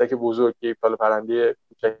چرخیسک بزرگ که حالا پرنده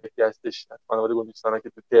کوچکی هستش خانواده گلستانا که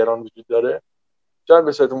تو تهران وجود داره، شاید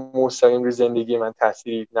به صورت مستقیم روی زندگی من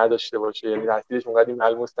تأثیری نداشته باشه، یعنی تأثیرش اونقدر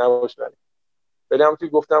ملموس نباشه. ولی همونطور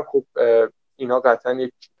که گفتم خب اینا قطعا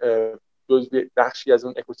یک جزء بخشی از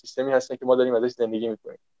اون اکوسیستمی هستن که ما داریم ازش زندگی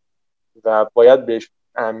میکنیم و باید بهش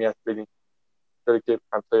اهمیت بدیم، چون که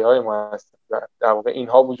همسایه‌های ما هستن و در واقع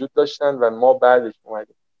اینها وجود داشتن و ما بعدش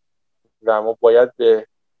اومدیم و ما باید به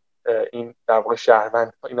این در واقع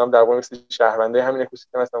شهروند، اینا هم در واقع مثل شهرونده همین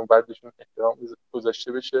اکوسیستم هستن و باید بهشون احترام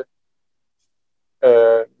گذاشته بشه.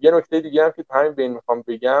 یه نکته دیگه هم که تو همین بین میخوام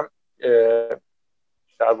بگم،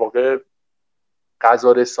 در واقع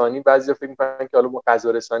غذا رسانی، بعضیا فکر میکنن که حالا با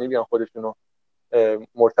غذا رسانی بیان خودشونو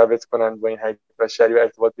مرتبط کنن با این حیات بشری و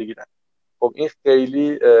ارتباط بگیرن. خب این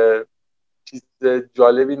خیلی چیز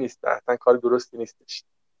جالبی نیست، اصلا کار درستی نیستش.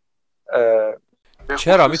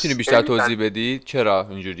 چرا میتونی بیشتر توضیح بدی چرا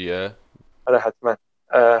اینجوریه؟ آره حتما.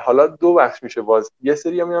 حالا دو بخش میشه باز. یه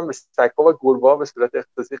سری میان به سگ‌ها و گربه‌ها به صورت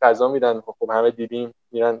اختصاصی غذا میدن. خب همه دیدیم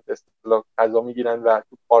میرن به اصطلاح غذا میگیرن و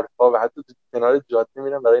تو پارک‌ها و حتی تو کنار جاده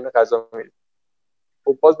میرن برای این غذا میگیرن.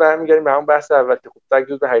 خب باز برمیگردیم به همون بحث اول که خب سگ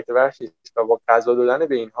جزو حیات وحشی است و با غذا دادن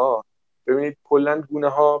به اینها، ببینید کلا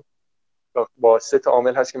گونه‌ها با سه تا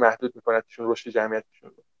عامل هست که محدود میکنتشون رشد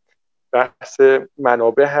جمعیتشون. بحث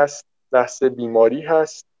منابع هست، بحث بیماری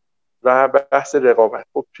هست و بحث رقابت.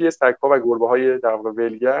 خب توی سگ‌ها و گربه‌های در واقع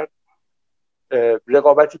ولگرد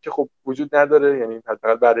رقابتی که خب وجود نداره، یعنی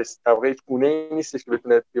حداقل بررسی در واقع هیچ گونه‌ای نیستش که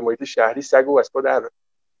بتونه توی محیط شهری سگو از پا در.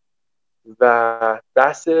 و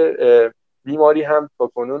بحث بیماری هم تا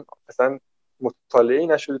کنون اصلا مطالعه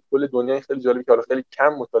نشده. کل دنیا خیلی جالبه که حالا خیلی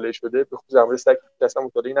کم مطالعه شده، به خصوص در مورد سگ اصلا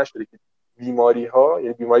مطالعه نشده که بیماری‌ها،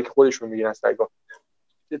 یعنی بیماری که خودشون میگیرن سگ‌ها،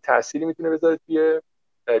 چه تأثیری میتونه بذاره توی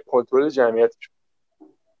کنترل جمعیتشون.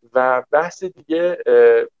 و بحث دیگه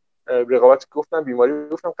رقابت گفتم، بیماری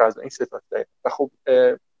گفتم، غذا، این سه تا. و خب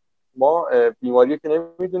ما بیماری که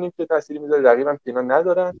نمیدونیم که تأثیری میذاره، رقیبم که اینا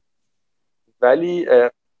ندارن، ولی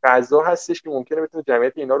غذا هستش که ممکنه بتونه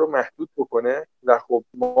جمعیت اینا رو محدود بکنه. و خب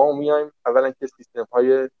ما میایم اولا که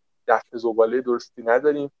سیستم‌های دفع زباله درستی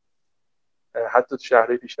نداریم حتی تو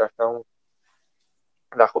شهرهای پیشرفته‌مون،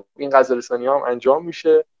 و خب این غذا رسانی‌ها هم انجام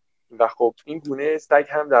میشه. و خب این گونه سگ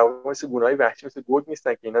هم در واقع مثل گونه‌های وحشی مثل گرگ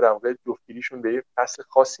نیستن که اینا در واقع جفتگیریشون به یه فصل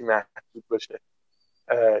خاصی محدود باشه،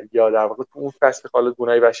 یا در واقع تو اون فصل حالا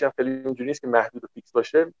گونه‌های وحشی هم خیلی اونجوری نیست که محدود و فیکس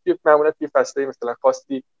باشه. معمولا توی فصل‌های مثلا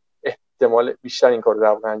خاصی احتمال بیشتر این کارو در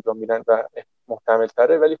واقع انجام میدن و محتمل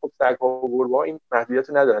تره. ولی خب سگ‌ها و گربه‌ها این محدودیت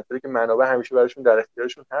رو ندارن، چون که منابع همیشه براشون در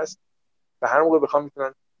اختیارشون هست و هر موقع بخوام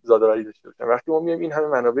میتونن زادآوری داشته باشن. وقتی ما میایم این همه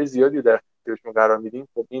منابع زیادی رو در اختیارشون قرار میدیم،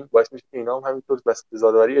 خب این باعث میشه که اینا هم همینطور بس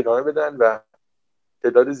زادآوری ادامه بدن و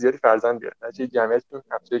تعداد زیادی فرزند بیارن، نتیجه جمعیتشون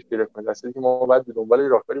افزایش پیدا کنه. درسته که ما باید به دنبال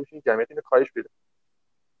راهکاری باشیم جمعیت اینو کاهش بده.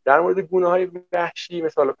 در مورد گونه‌های وحشی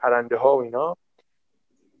مثل پرنده‌ها و اینا،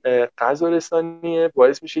 غذا رسانی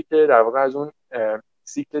باعث میشه که در واقع از اون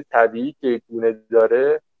سیکل طبیعی که گونه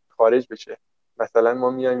داره خارج بشه. مثلا ما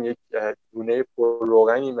میایم یک گونه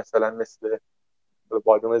پرروغنی مثلا مثل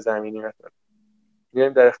بادام زمینی مثلا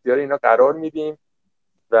میایم در اختیار اینا قرار میدیم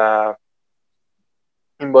و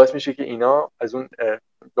این باعث میشه که اینا از اون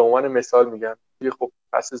به عنوان مثال میگم توی خب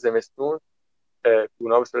فصل زمستون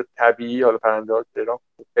گونه‌ها به صورت طبیعی، حالا پرنده‌ها ایران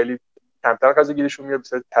خیلی کمتر غذا گیرشون میاد، به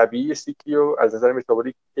صورت طبیعی سیکلی رو از نظر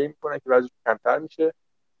متابولیک طی میکنن که وزنشون کمتر میشه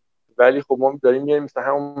ولی خب ما داریم میایم مثلا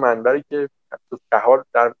همون منبری که تو بهار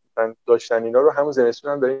در داشتن اینا رو همون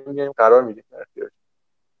زمستون هم داریم میایم قرار میدیم در اختیارش.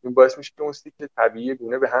 این باعث میشه که اون سیکل طبیعی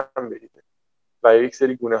گونه به هم بریزه و یک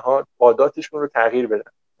سری گونه ها عاداتشون رو تغییر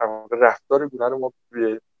بدن. رفتار گونه رو ما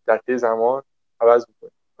در طی زمان عوض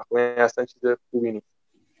میکنیم و خب این اصلا چیز خوبی نیست.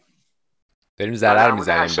 داریم ضرر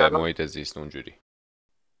میزنیم به محیط زیست اونجوری.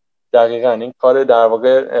 دقیقاً این کار در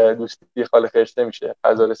واقع دوستی خال خرشته میشه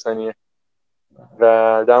غذا رسانیه.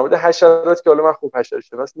 و در مورد حشرات که حالا من خوب حشرات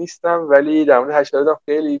شناس نیستم، ولی در مورد حشرات هم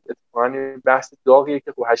خیلی اتفاقاً بحث داغیه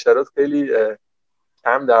که خب حشرات خیلی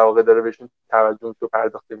کم در واقع داره بهشون توجه رو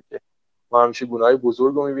پرداخته میشه. ما همیشه گونه‌های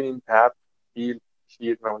بزرگ رو می‌بینیم، تپ، فیل،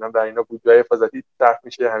 شیر، معمولا برای اینا بودجه حفاظتی صرف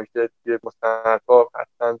میشه، همیشه توی مستندها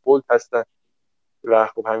هستن، بولد هستن و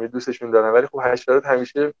خب همه دوستشون دارن. ولی خب حشرات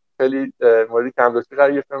همیشه خیلی مورد کم لطفی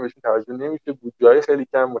قرار گرفتن، بهشون توجه نمیشه، بودجه‌های خیلی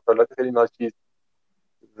کم، مطالعات خیلی ناچیز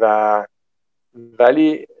و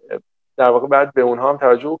ولی در واقع بعد به اونها هم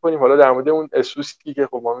توجه بکنیم. حالا در مورد اون سوسکی که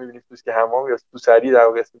خب ما می‌بینیم سوسک حمام یا سوسری در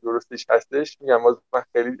واقع اسم درستش هستش، میگم من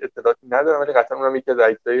خیلی اطلاعاتی ندارم، ولی قطعا اونم یکی از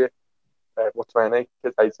اجزای مطمئنه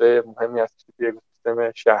که اجزای مهمی هست که توی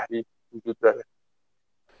اکوسیستم شهری وجود داره.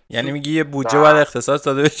 یعنی میگی یه بودجه باید اختصاص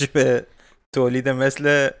داده بشه به تولید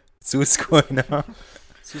مثل سوسک و اینا؟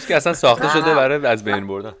 سوسک اصلا ساخته شده برای از بین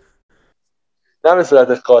بردن، نه به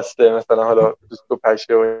صورت خاصه مثلا حالا سوسک و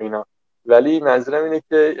پشه و اینا، ولی منظورم اینه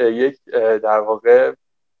که یک در واقع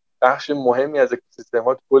بخش مهمی از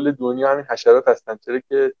اکوسیستم‌ها کل دنیا همین حشرات هستن، چرا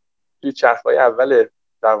که توی چرخه‌های اول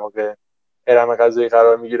در واقع هرم غذایی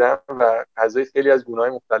قرار میگیرن و غذای خیلی از گونه‌های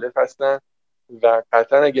مختلف هستن و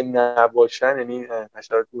قطعا اگه نباشن، یعنی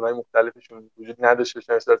حشرات گونه‌های مختلفشون وجود نداشته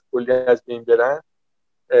باشن صورت کلی از بین برن،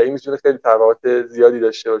 این میتونه خیلی تبعات زیادی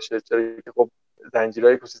داشته باشه، چرا که خب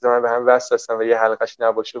زنجیرهای اکوسیستم به هم وصل هستن و یه حلقه‌اش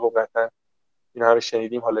نباشه خب قطعا این همه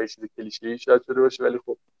شنیدیم، حالا یه چیز کلیشه‌ای شاید شده باشه ولی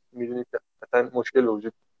خب میدونید که قطعا مشکل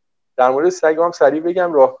وجود. در مورد سگ هم سریع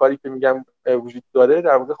بگم، راهکاری که میگم وجود داره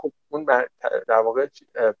در واقع خب اون در واقع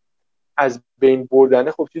از بین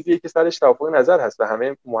بردن خب چیزیه که سرش توافق نظر هست و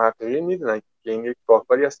همه محققین میدونن که این یک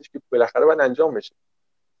راهکاری هستش که بالاخره باید انجام بشه،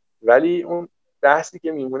 ولی اون بحثی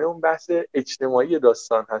که میمونه اون بحث اجتماعی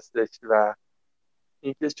داستان هستش و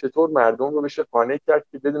اینکه چطور مردم رو بشه قانع کرد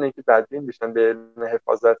که بدون اینکه بدبین بشن به علم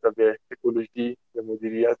حفاظت و به اکولوژی، به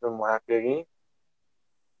مدیریت و محققین،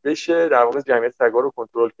 بشه در واقع جمعیت سگا رو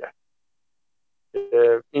کنترل کرد.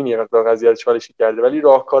 این یه مقدار قضیه چالشی کرده، ولی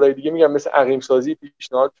راهکارهای دیگه میگم مثل عقیم سازی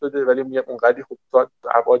پیشنهاد شده، ولی میگم اونقدی خوب تا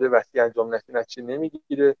ابعاد وسیع انجام نشه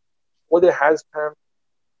نمیگیره. خود حذف هم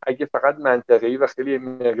اگه فقط منطقه‌ای و خیلی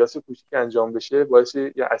مقیاس کوچیک انجام بشه باعث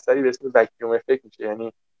یه اثری به اسم وکیوم افکت میشه،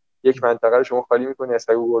 یعنی یک منطقه رو شما خالی می‌کنی از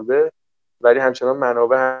سگ و گربه ولی همچنان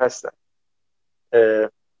منابع هستن،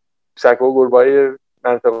 سگ و گربه‌های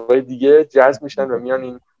منطقه‌های دیگه جذب میشن و میان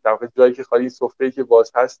این در واقع جایی که خالی، سفره‌ای که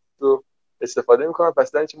باز هست رو استفاده میکنن.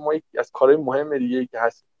 پس در ما یکی از کارهای مهم دیگه‌ای که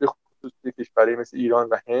هست به خصوص کشورهای مثل ایران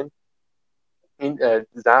و هند، این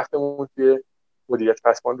ضعفمون توی مدیریت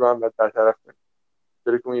پسماند رو هم باید برطرف کنیم،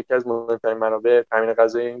 چون که اون یکی از مهمترین منابع تامین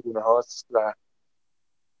غذایی این گونه هاست و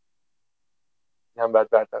هم باید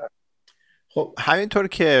برطرف. خب همینطور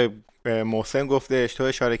که محسن گفتش، تو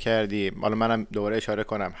اشاره کردی، حالا منم دوباره اشاره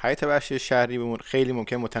کنم، حیات وحش شهری خیلی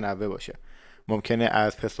ممکن متنوع باشه. ممکنه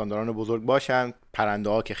از پستانداران بزرگ باشن، پرنده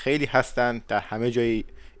ها که خیلی هستن در همه جای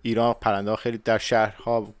ایران، پرنده ها خیلی در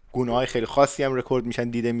شهرها گونه های خیلی خاصی هم رکورد میشن،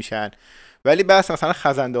 دیده میشن. ولی بس مثلا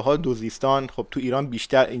خزنده ها دوزیستان، خب تو ایران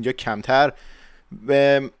بیشتر، اینجا کمتر.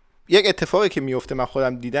 یک اتفاقی که میفته من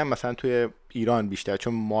خودم دیدم مثلا توی ایران بیشتر،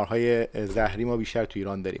 چون مارهای زهری ما بیشتر تو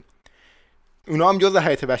ایران داریم، اونا هم جزء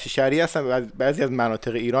حیات وحش شهری هستن و بعضی از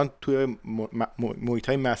مناطق ایران توی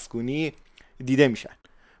محیط‌های مسکونی دیده میشن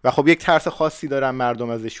و خب یک ترس خاصی دارن مردم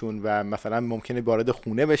ازشون و مثلا ممکنه وارد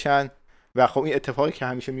خونه بشن و خب این اتفاقی که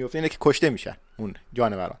همیشه میفته اینه که کشته میشن اون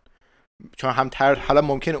جانوران، چون هم حالا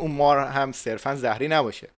ممکنه اون مار هم صرفا زهری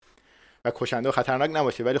نباشه و کشنده و خطرناک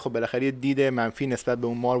نباشه، ولی خب بالاخره یه دید منفی نسبت به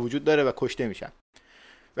اون مار وجود داره و کشته میشن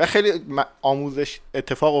و خیلی آموزش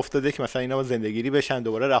اتفاق افتاده که مثلا اینا با زندگیری بشن،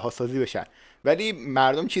 دوباره رهاسازی بشن، ولی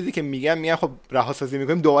مردم چیزی که میگن خب رهاسازی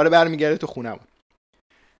میکنیم دوباره برمیگرده تو خونمون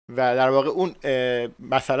و در واقع اون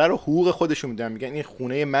مسئله رو حقوق خودشون میدن، میگن این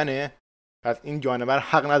خونه منه پس این جانور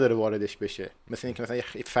حق نداره واردش بشه، مثل اینکه مثلا یه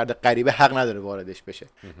فرد غریبه حق نداره واردش بشه،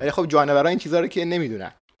 ولی خب جانورا این چیزا رو که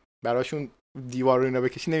نمیدونن، براشون دیوار رو اینا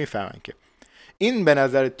بکشی نمیفهمن که این به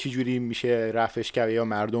نظر چجوری میشه رفعش کرد یا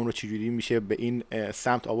مردم رو چجوری میشه به این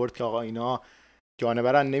سمت آورد که آقا اینا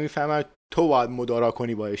جانورن نمیفهمن، تو باید مدارا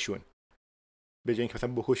کنی باشون، به جای اینکه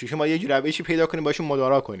مثلا بکشیش ما یه جور روشی پیدا کنیم باشون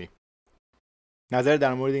مدارا کنیم. نظر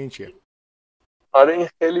در مورد این چیه؟ آره این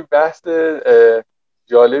خیلی بحث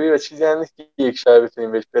جالبی و چیزی هم نیست که یک شب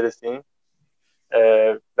بتونیم بهش برسیم.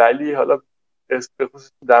 ولی حالا به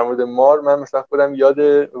خصوص در مورد مار، من مثلا خودم یاد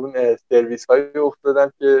اون سرویس هایی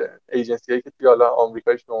افتادم که ایجنسی هایی که توی حالا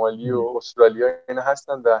آمریکای شمالی و استرالیا اینا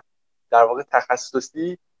هستن و در واقع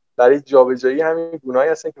تخصصی برای جابجایی همین گونه‌ای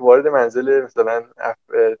هستن که وارد منزل مثلا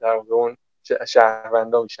در واقع اون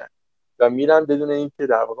شهروندا میشن و میرن بدون اینکه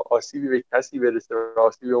در واقع آسیبی به کسی برسه و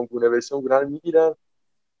آسیبی به اون گونه برسه، اون گونه رو میگیرن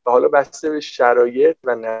و حالا بسته به شرایط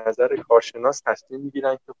و نظر کارشناس تصمیم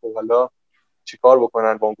میگیرن که خب حالا چیکار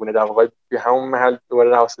بکنن با اون گونه، در واقع توی همون محل دوباره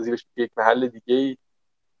رهاسازی بشه یک محل دیگه‌ای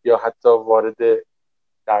یا حتی وارد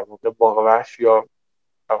در واقع باغ وحش یا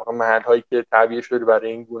در واقع محل‌هایی که تعبیه شده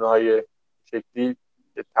برای این گونه‌های شکلی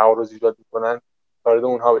که تعارض ایجاد می‌کنن وارد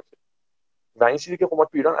اونها بشه. و این چیزی که خب ما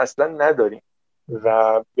تو ایران اصلا نداریم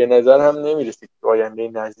و به نظر هم نمی‌رسه که آینده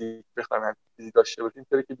نزدیک بخوایم همین چیزی داشته باشیم،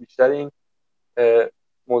 چون که بیشتر این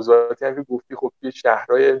موضوعاتی هم که گفتی خب توی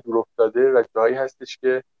شهرهای دورافتاده و جایی هستش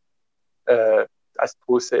که از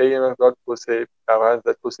توسعه مقدار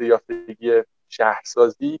توسعه یافتگی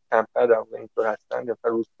شهرسازی کمتر در واقع اینطور هستن یا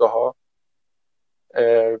روستاها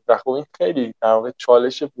و خب این خیلی در واقع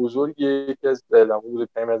چالش بزرگیه. یکی از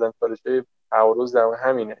بزرگترین از چالش‌های تعارض در واقع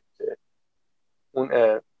همینه که اون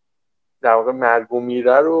در واقع مرگ و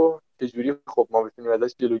میره رو چجوری خب ما بتونیم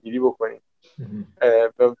ازش جلوگیری بکنیم.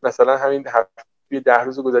 مثلا همین توی 10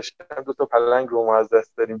 روز گذشته 2 تا پلنگ رو ما از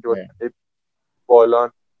دست دادیم که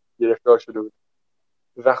بالان گرفتار شده بود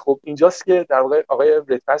و خب اینجاست که در واقع آقای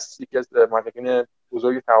رتفس یکی از محققین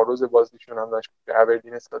بزرگ تعارض بازیشون هم داشت که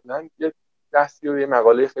ابردین اسکاتلند یه بحثی و یه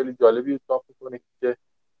مقاله خیلی جالبی چاپ می‌کنه که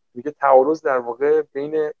میگه تعارض در واقع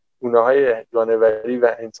بین گونه‌های جانوری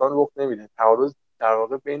و انسان رخ نمیده، تعارض در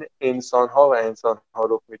واقع بین انسان‌ها و انسان‌ها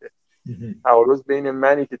رخ میده. تعارض بین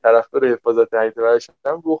منی که طرفدار حفاظت حیات وحشم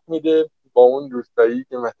رخ میده با اون روستایی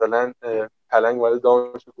که مثلا پلنگ اومده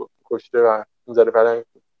دامش رو کشته و اون ذره پلنگ.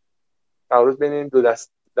 تعارض بین این دو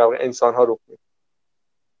دست در واقع انسان‌ها رخ میده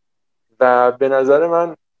و به نظر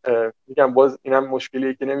من میگم باز اینم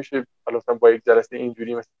مشکلیه که نمیشه حالا مثلا با یک جلسه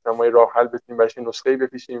اینجوری مثلا ما راه حل بتونیم براش نسخه‌ای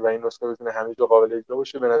بپیشیم و این نسخه بتونه همه جا قابل اجرا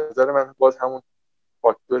باشه. به نظر من باز همون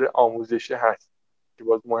فاکتور آموزشی هست که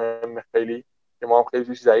باز مهمه خیلی، که ما هم خیلی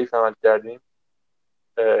توش ضعیف عمل کردیم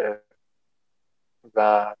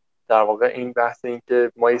و در واقع این بحث این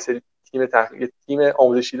که ما یه سری تیم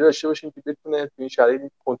آموزشی داشته باشیم که بتونه تو این شرایط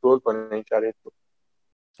کنترل کنه این شرایط رو.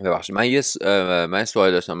 ببخشید من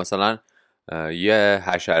سوال داشتم. مثلا یه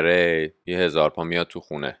حشره 1000 پا میاد تو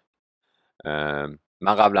خونه،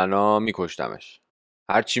 من قبلا میکشتمش،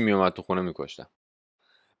 هر چی میومد تو خونه میکشتم.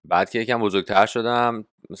 بعد که یکم بزرگتر شدم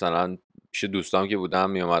مثلا پیش دوستام که بودم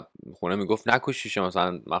میومد خونه میگفت نکشیشو،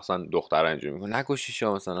 مثلا دخترها اینجوری میگن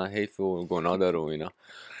نکشیشو مثلا حیف و گناه داره و اینا.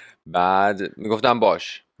 بعد میگفتم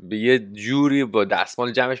باش، به یه جوری با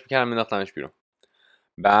دستمال جمعش میکردم مینداختمش بیرون.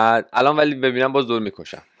 بعد الان ولی ببینم باز دور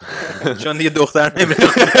میکشم چون دیگه دختر نمیره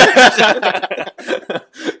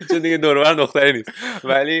چون دیگه دوربر دختری نیست.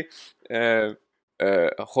 ولی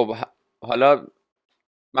خب حالا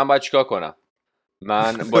من باید چیکار کنم؟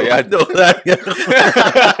 من باید دختر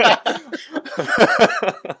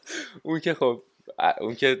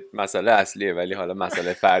اون که مسئله اصلیه، ولی حالا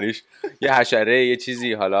مسئله فرعیش یه حشره یه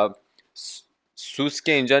چیزی، حالا سوس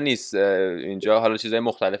که اینجا نیست، اینجا حالا چیزای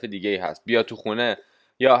مختلف دیگه ای هست، بیا تو خونه.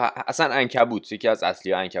 یا اصلا عنکبوت یکی از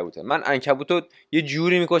اصلی ها عنکبوته. من عنکبوتو یه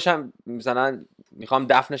جوری میکشم مثلا میخوام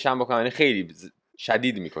دفنشم بکنم، یعنی خیلی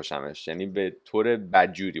شدید میکشمش، یعنی به طور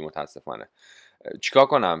بدجوری. متاسفانه چیکار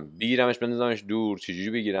کنم؟ بگیرمش بندازمش دور؟ چجوری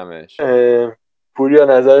بگیرمش؟ پوریا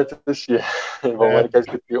نظرت چیه؟ با من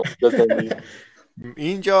کسی که توی اونجا زندگی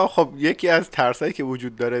اینجا خب یکی از ترسایی که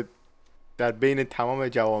وجود داره در بین تمام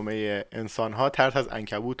جوامع انسان ها ترس از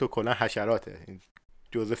عنکبوت و کلا حشراته. این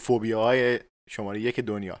جزء فوبیاهای شماره 1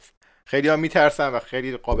 دنیاست. خیلی ها میترسن و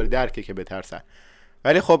خیلی قابل درکه که بترسن،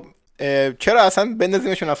 ولی خب چرا اصلا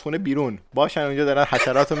بندازیمشون از خونه بیرون باشن اونجا دارن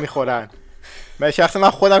حشراتو میخورن؟ من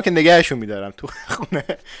شخصا خودم که نگهشون میدارم تو خونه،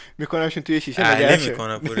 میکنمشون توی شیشه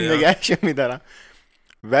نگهشون میدارم.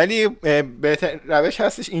 ولی بهتر روش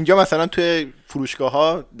هستش اینجا مثلا توی فروشگاه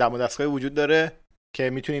ها دم و دستگاه وجود داره که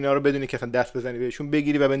میتونی اینا رو بدونی که اصلا دست بزنی بهشون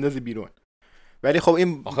بگیری و بندازی بیرون. ولی خب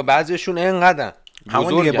این آخه بعضیشون اینقدرن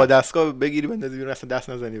همون دیگه با دستگاه بگیری بندازی بیرون اصلا دست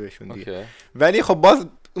نزنی بهشون دیگه. ولی خب باز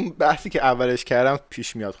اون بحثی که اولش کردم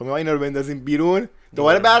پیش میاد. خب ما اینا رو بندازیم بیرون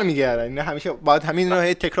دوباره برمیگردن، اینا همیشه باید همین رو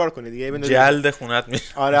هی تکرار کنه دیگه. جلد خونت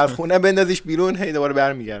میشه. آره از خونه بندازیش بیرون هی دوباره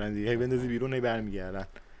برمیگردن دیگه، هی بندازی بیرون هی برمیگردن.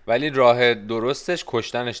 ولی راه درستش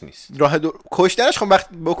کشتنش نیست. کشتنش خب وقت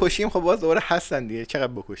بکشیم خب باز دوباره هستن دیگه.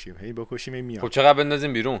 چقدر بکشیم؟ هی بکشیم هی میاد. خب چقدر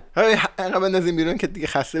بندازیم بیرون؟ انقدر بندازیم بیرون که دیگه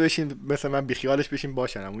خسته بشین، مثلا من بیخیالش بشیم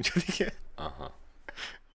باشن اونجا دیگه. آها.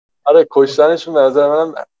 آره کشتنشون به نظر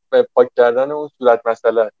منم پاک کردن اون صورت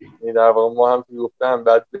مسئله است. یعنی در واقع ما هم که گفتم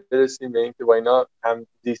بعد برسیم به اینکه با اینا هم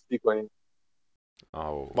زیستی کنیم.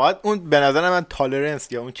 باید اون به نظر من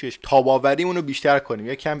تالرنس یا اون چیش تاباوریمون رو بیشتر کنیم،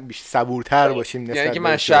 یکم صبورتر باشیم نسبت یعنی که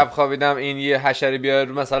من شب خوابیدم این یه حشره بیاد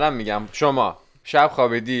مثلا میگم شما شب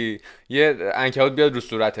خوابیدی یه عنکبوت بیاد رو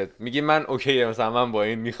صورتت میگی من اوکیه مثلا من با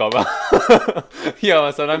این میخوابم یا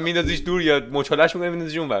مثلا میندازیش دور یا مچالش میکنی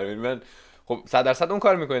میندازیش اون بر من خب 100% اون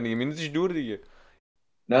کار میکنه دیگه میندازیش دور دیگه.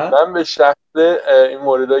 نه من به شخص این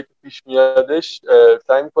موردایی که پیش میادش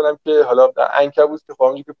سعی میکنم که حالا عنکبوت که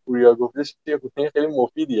خواهم که پوریا گفتش یه گونه خیلی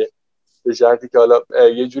مفیدیه به شرطی که حالا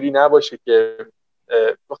یه جوری نباشه که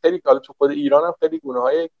خیلی حالا تو خود ایران هم خیلی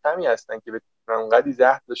گونه‌های کمی هستن که بتونن اونقدی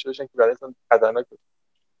زهر داشته باشن که برای انسان خطرناک باشه،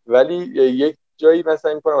 ولی یک جایی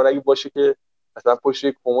مثلا میکنم حالا اگه باشه که مثلا پشت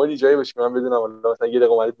یک کمدی جایی باشه من بدونم حالا مثلا یه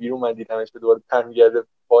دقیقه اومده بیرون من دیدمش دوباره برمیگرده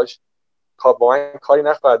باش با من کاری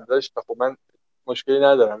نخواهد داشت و خب من مشکلی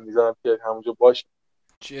ندارم میذارم که همونجا باشه.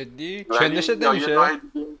 جدی چندشت نمیشه؟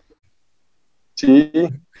 چی؟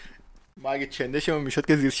 ما اگه چندشمون میشد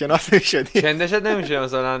که زیست شناس میشدیم. چندشت نمیشه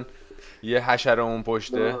مثلا یه حشره اون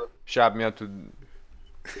پشته شب میاد تو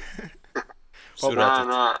صورتت؟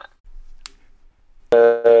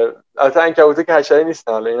 البته عنکبوته که حشره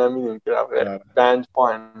نیستن، حالا اینم میدونیم که بند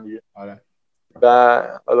پاین دیگه.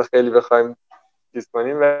 و حالا خیلی بخوایم چیز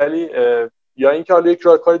کنیم ولی یا اینکه حالا یک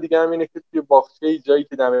راهکار دیگه هم اینه که توی باغچه جایی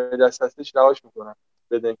که دم دست هستش رهاش میکنن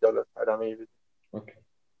بدون که حالا خدمه بده.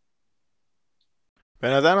 به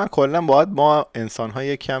نظر من کلا باید ما انسان‌ها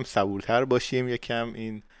یکم صبورتر باشیم، یکم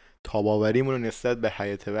این تاباوریمون رو نسبت به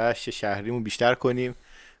حیات وحش شهریمون بیشتر کنیم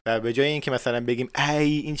و به جای اینکه مثلا بگیم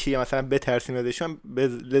ای این چیه مثلا بترسیم ازشون،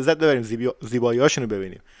 لذت ببریم، زیبایی‌هاشون رو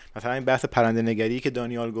ببینیم. مثلا این بحث پرنده نگری که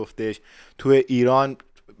دانیال گفتش، تو ایران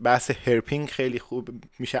بحث هرپینگ خیلی خوب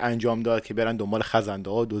میشه انجام داد که برن دنبال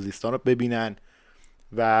خزنده‌ها و دوزیستان رو ببینن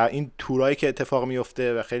و این تورایی که اتفاق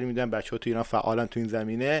میفته و خیلی میدونم بچه‌ها تو ایران فعالن تو این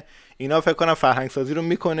زمینه، اینا فکر کنم فرهنگ سازی رو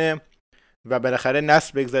میکنه و بالاخره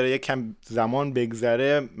نسل بگذره یک کم زمان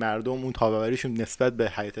بگذره مردم اون تاباوریشون نسبت به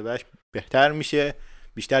حیات وحش بهتر میشه،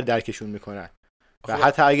 بیشتر درکشون میکنن و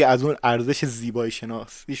حتی اگه از اون ارزش زیبایی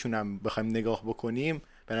شناسیشون هم بخوایم نگاه بکنیم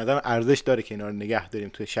به نظرم ارزش داره که اینا رو نگه داریم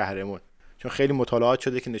توی شهرمون، چون خیلی مطالعات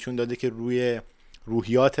شده که نشون داده که روی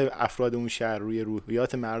روحیات افراد اون شهر، روی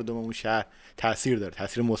روحیات مردم اون شهر تاثیر داره،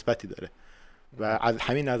 تاثیر مثبتی داره و از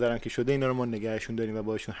همین نظرم که شده اینا رو ما نگهشون داریم و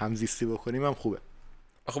باشون همزیستی بکنیم هم خوبه.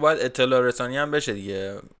 خب باید اطلاع رسانی هم بشه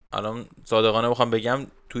دیگه. الان صادقانه بخوام بگم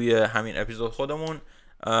توی همین اپیزود خودمون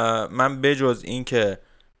من بجز این که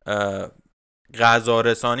غذا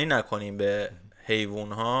رسانی نکنیم به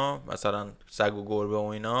حیوان ها مثلا سگ و گربه و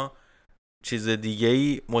اینا، چیز دیگه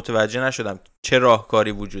ای متوجه نشدم چه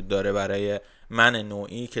راهکاری وجود داره برای من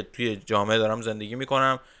نوعی که توی جامعه دارم زندگی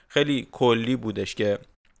میکنم. خیلی کلی بودش که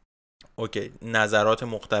اوکی نظرات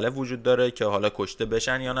مختلف وجود داره که حالا کشته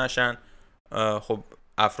بشن یا نشن. خب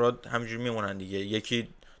افراد همینجوری میمونن دیگه، یکی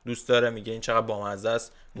دوست داره میگه این چقدر بامزه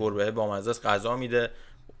است، گربه بامزه است غذا میده.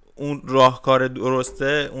 اون راهکار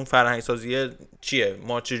درسته، اون فرهنگ سازیه چیه؟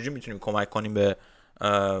 ما چجوری میتونیم کمک کنیم به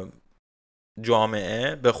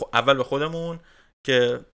جامعه؟ اول به خودمون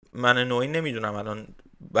که من نوعی نمیدونم الان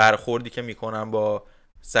برخوردی که میکنم با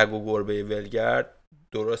سگ و گربه ولگرد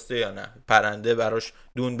درسته یا نه، پرنده براش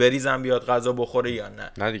دون بریزم بیاد غذا بخوره یا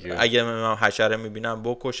نه دیگه. اگه من حشره میبینم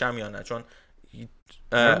بکشم یا نه، چون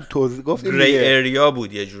توضیح گفتیم گری ایریا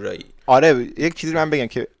بود یه جورایی. آره یک چیزی من بگم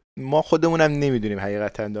که ما خودمونم نمیدونیم،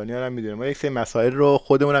 حقیقتا دانیال هم میدونه، ما یک سری مسائل رو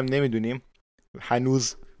خودمونم نمیدونیم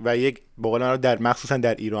هنوز و یک بقول من در مخصوصا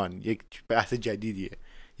در ایران یک بحث جدیدیه،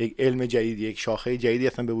 یک علم جدیدی، یک شاخه جدیدی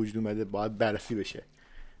اصلا به وجود اومده، باید بررسی بشه.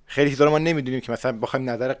 خیلی چیزا رو ما نمیدونیم که مثلا بخوایم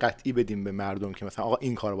نظر قطعی بدیم به مردم که مثلا آقا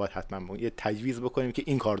این کار باید حتما یه تجویز بکنیم که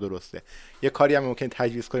این کار درسته. یه کاری هم ممکنه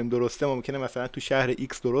تجویز کنیم درسته، ممکنه مثلا تو شهر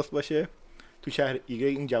X درست باشه، تو شهر Y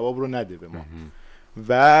این جواب رو نده به ما.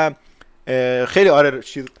 و خیلی آره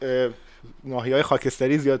چیز ناحیه‌های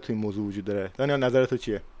خاکستری زیاد تو این موضوع وجود داره. دانیال نظر تو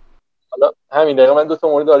چیه؟ حالا همین دقیقا من دو تا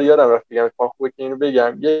مورد داره یادم رفت بگم، خوبه که اینو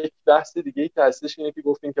بگم. یک بحث دیگه ای که هستش اینه که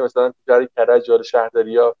گفتیم که مثلا تو جاری کرج یا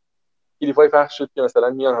شهرداری‌ها کلیپای پخش شد که مثلا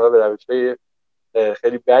میان حالا به روش‌های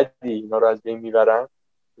خیلی بدی اینا رو از بین میبرن،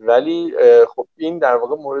 ولی خب این در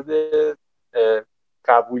واقع مورد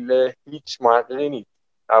قبول هیچ محققی نیست.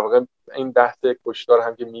 در واقع این بحث کشتار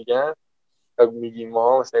هم که میگیم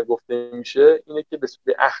ما مثلا گفته میشه اینه که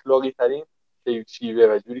به اخلاقی ترین شیوه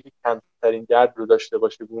و جوری که کمترین درد رو داشته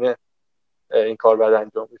باشه گونه این کار باید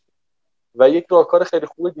انجام بشه. و یک راهکار خیلی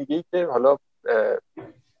خوب دیگه ای که حالا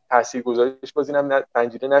تاثیرگذاریش باز اینم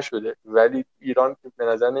پنجره نشده ولی ایران که به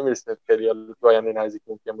نظر نمیرسه خیلی تو آینده نزدیک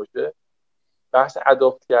ممکن باشه، بحث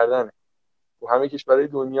اداپت کردنه. و همه کشورهای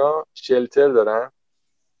دنیا شلتر دارن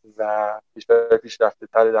و کشورهای پیشرفته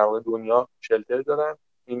تر در واقع دنیا شلتر دارن.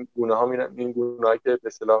 این گونه ها میرن، این گونه هایی که به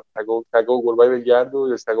اصطلاح سگا و گربه‌های ولگرد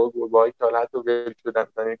و سگا و گربه‌هایی که حالا حتی ول شدن،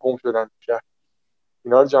 یعنی گم شدن تو شهر،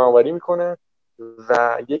 اینا رو جمع‌آوری میکنن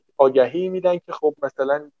و یک آگهی میدن که خب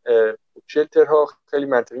مثلا شلترها خیلی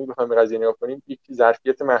منطقی بخوایم به قضیه نگاه کنیم یک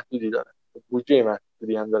ظرفیت محدودی دارن، بودجه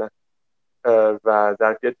محدودی هم دارن و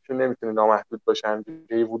ظرفیتشون نمیتونه نامحدود باشه،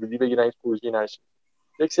 همینجوری ورودی بگیرن هیچ خروجی نشه.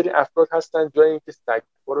 یک سری افراد هستن جای اینکه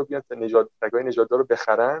سگ‌ها رو بیان سگ‌های نژاددار رو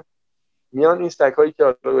بخرن، میان این سگ‌هایی که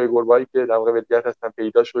حالا گربه‌هایی که در واقع ولگرد هستن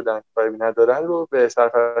پیدا شدن کاری ندارن رو به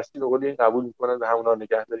سرپرستی به قول قبول میکنن و همونا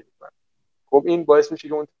نگهداری میکنن. خب این باعث میشه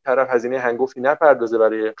که اون طرف هزینه هنگفتی نپردازه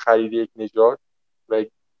برای خرید یک نژاد و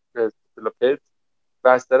پت و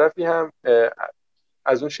از طرفی هم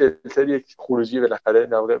از اون شلتر یک خروجی بالاخره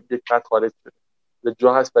در واقع یک فرد خارج شده و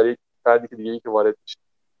جا هست برای فردی که دیگه که وارد بشه.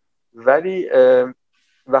 ولی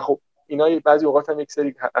و خب اینا بعضی اوقات هم یک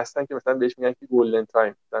سری هستن که مثلا بهش میگن که گلدن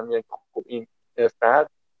تایم، مثلا میگن خب این فرد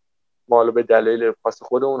حالا به دلیل خاص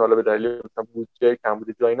خودمون، حالا به دلیل مثلا بودجه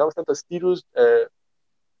کمبود جای اینا مثلا تا 30 روز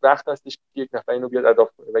وقت هستش که یک نفر اینو بیاد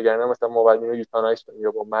اداپت کنه، وگرنه مثلا ما باید اینو یوتانایز کنیم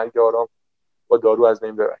یا با مرگ آرام با دارو از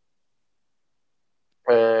بین ببریم.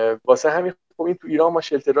 واسه همین خب این تو ایران ما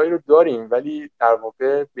شلترایی رو داریم ولی در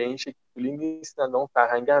واقع به این شکلی نیستن و اون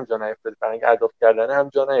فرهنگ هم جا نیفتاده، فرهنگ اداپت کردن هم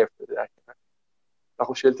جا نیفتاده. و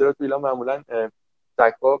خب شلترها تو ایران معمولا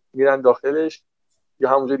سگ‌ها میرن داخلش یا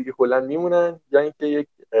همونجا دیگه کلا میمونن یا اینکه یک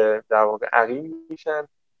در واقع عقیم میشن،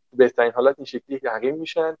 بهترین حالت این شکلی که عقیم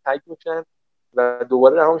میشن، تگ میشن و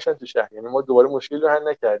دوباره رها میشن تو شهر. یعنی ما دوباره مشکل رو حل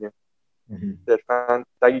نکردیم. صرفا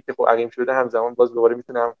سگی که خب عقیم شده همزمان باز دوباره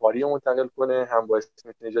میتونه هم هاری منتقل کنه، هم باعث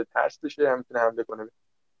میتونه ایجاد ترس بشه، هم میتونه حمله کنه.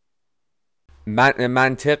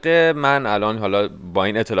 منطق من الان حالا با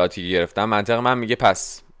این اطلاعاتی که گرفتم، منطق من میگه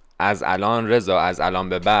پس از الان رضا، از الان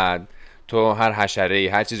به بعد تو هر حشره‌ای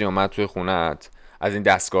هر چیزی اومد توی خونت از این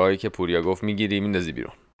دستگاهایی که پوریا گفت میگیری میندازی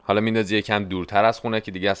بیرون. حالا میندازی یکم دورتر از خونه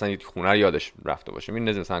که دیگه اصلا یک خونه رو یادش رفته باشه،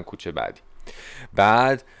 میندازی مثلا کوچه بعدی.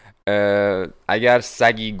 بعد اگر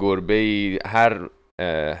سگی، گربه‌ای،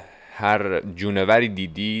 هر جونوری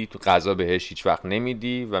دیدی تو غذا بهش هیچ وقت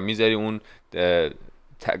نمیدی و میذاری اون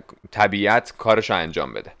طبیعت کارشو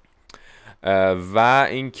انجام بده. و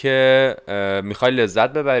اینکه میخوای لذت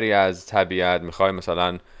ببری از طبیعت، میخوای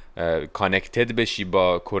مثلا کانکتد بشی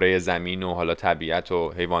با کره زمین و حالا طبیعت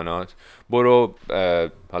و حیوانات، برو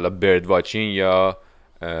حالا برد واچینگ یا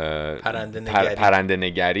پرنده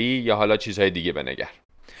نگری یا حالا چیزهای دیگه بنگر.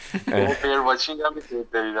 بیر واچینگ هم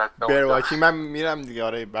میتونید برید. بیر واچینگ من میرم دیگه.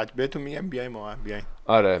 آره بعد بهتون میگم بیایم ما بیایم.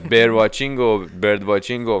 آره بیر واچینگ و برد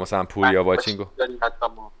واچینگ و مثلا پوریا واچینگ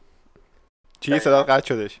چی صدا قطع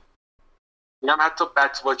شدش؟ میگم حتی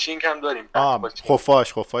بت واچینگ هم داریم.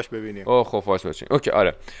 خفاش ببینیم. خفاش واچینگ. اوکی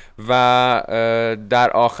آره. و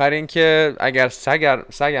در آخر این که اگر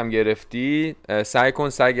سگم گرفتی، سعی کن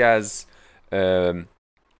سگ از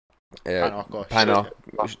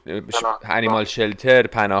انیمال شلتر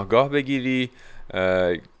پناهگاه بگیری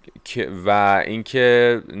و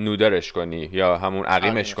اینکه نودرش کنی یا همون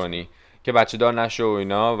عقیمش کنی که بچه دار نشه و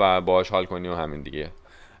اینا و باهاش حال کنی و همین دیگه.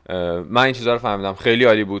 من این چیزا رو فهمیدم، خیلی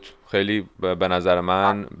عالی بود، خیلی به نظر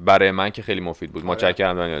من برای من که خیلی مفید بود.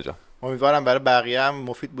 متشکرم دانیال جان. امیدوارم برای بقیه هم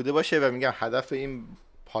مفید بوده باشه و میگم هدف این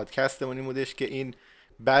پادکستمون این بودش که این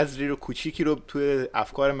بذری رو کوچیکی رو توی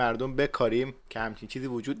افکار مردم بکاریم که همچین چیزی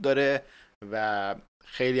وجود داره و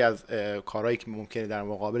خیلی از کارهایی که ممکنه در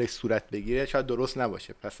مقابلش صورت بگیره شاید درست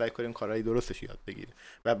نباشه، پس سعی کنیم کارهای درستش یاد بگیریم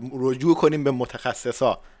و رجوع کنیم به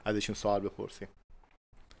متخصصا، ازشون سوال بپرسیم.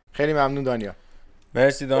 خیلی ممنون دانیال.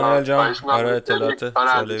 مرسی دانیال جان برای اطلاعات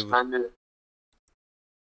جالب بود.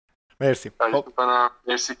 مرسی. خب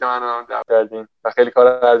مرسی که منو دعوت کردین و خیلی کار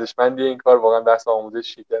ارزشمندیه این کار، واقعا بحث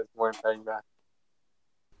آموزشی که از مهمترین بحث.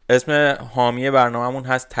 اسم حامی برنامه‌مون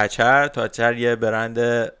هست تچر یه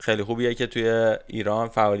برند خیلی خوبیه که توی ایران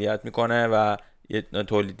فعالیت میکنه و یه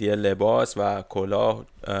تولیدی لباس و کلاه،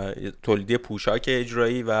 تولیدی پوشاک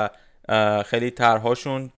اجرایی و خیلی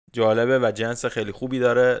طرح‌هاشون جالبه و جنس خیلی خوبی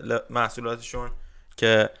داره محصولاتشون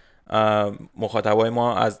که مخاطبای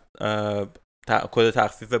ما از کد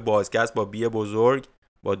تخفیف بازگشت با بی بزرگ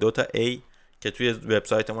با 2 تا A که توی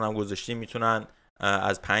وبسایتمون هم گذاشتیم میتونن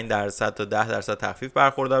از 5% تا 10% تخفیف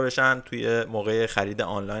برخوردار بشن توی موقع خرید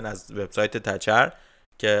آنلاین از وبسایت تچر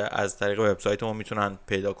که از طریق وبسایتمون میتونن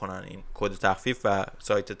پیدا کنن این کد تخفیف و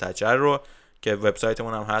سایت تچر رو که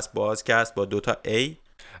وبسایتمون هم هست بازگشت با 2 تا A.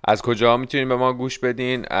 از کجا میتونین به ما گوش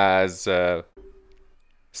بدین؟ از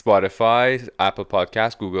اسپاتیفای، اپل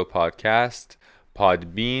پادکست، گوگل پادکست،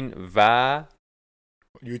 پادبین و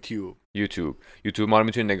یوتیوب. یوتیوب ما رو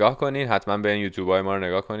میتونید نگاه کنین، حتما برین یوتیوب های ما رو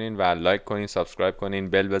نگاه کنین و لایک کنین، سابسکرایب کنین،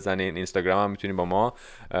 بل بزنین. اینستاگرام هم میتونین با ما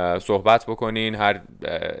صحبت بکنین،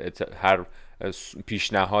 هر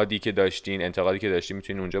پیشنهادی که داشتین، انتقادی که داشتین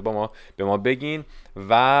میتونین اونجا به ما بگین.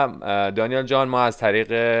 و دانیال جان، ما از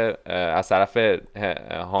طرف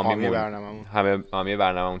حامی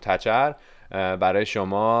برنامه‌مون تچر برای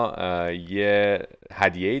شما یه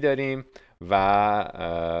هدیه‌ای داریم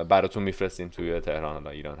و براتون میفرستیم توی تهران و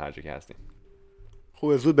ایران، هر جا که هستین.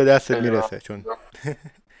 خوبه، زود به دستت میرسه چون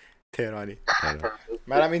تهرانی.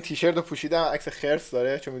 منم این تیشرت رو پوشیدم، عکس خرس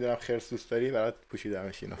داره چون میدونم خرس دوست داری، برات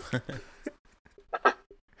پوشیدمش اینو.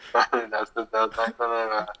 دستت درد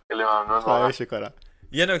نکنه، خیلی ممنون. خواهش می‌کنم.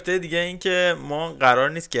 یه نکته دیگه این که ما قرار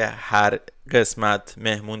نیست که هر قسمت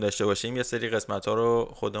مهمون داشته باشیم، یه سری قسمت ها رو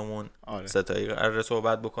خودمون ستایی قرار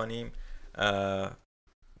صحبت بکنیم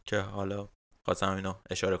که حالا خواستم اینو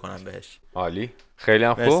اشاره کنم بهش. عالی، خیلی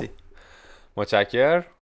هم خوب، متشکر.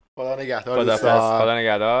 خدا نگهدار. خدا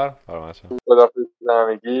نگهدار. خداحافظ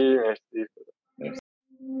همگی، مرسی.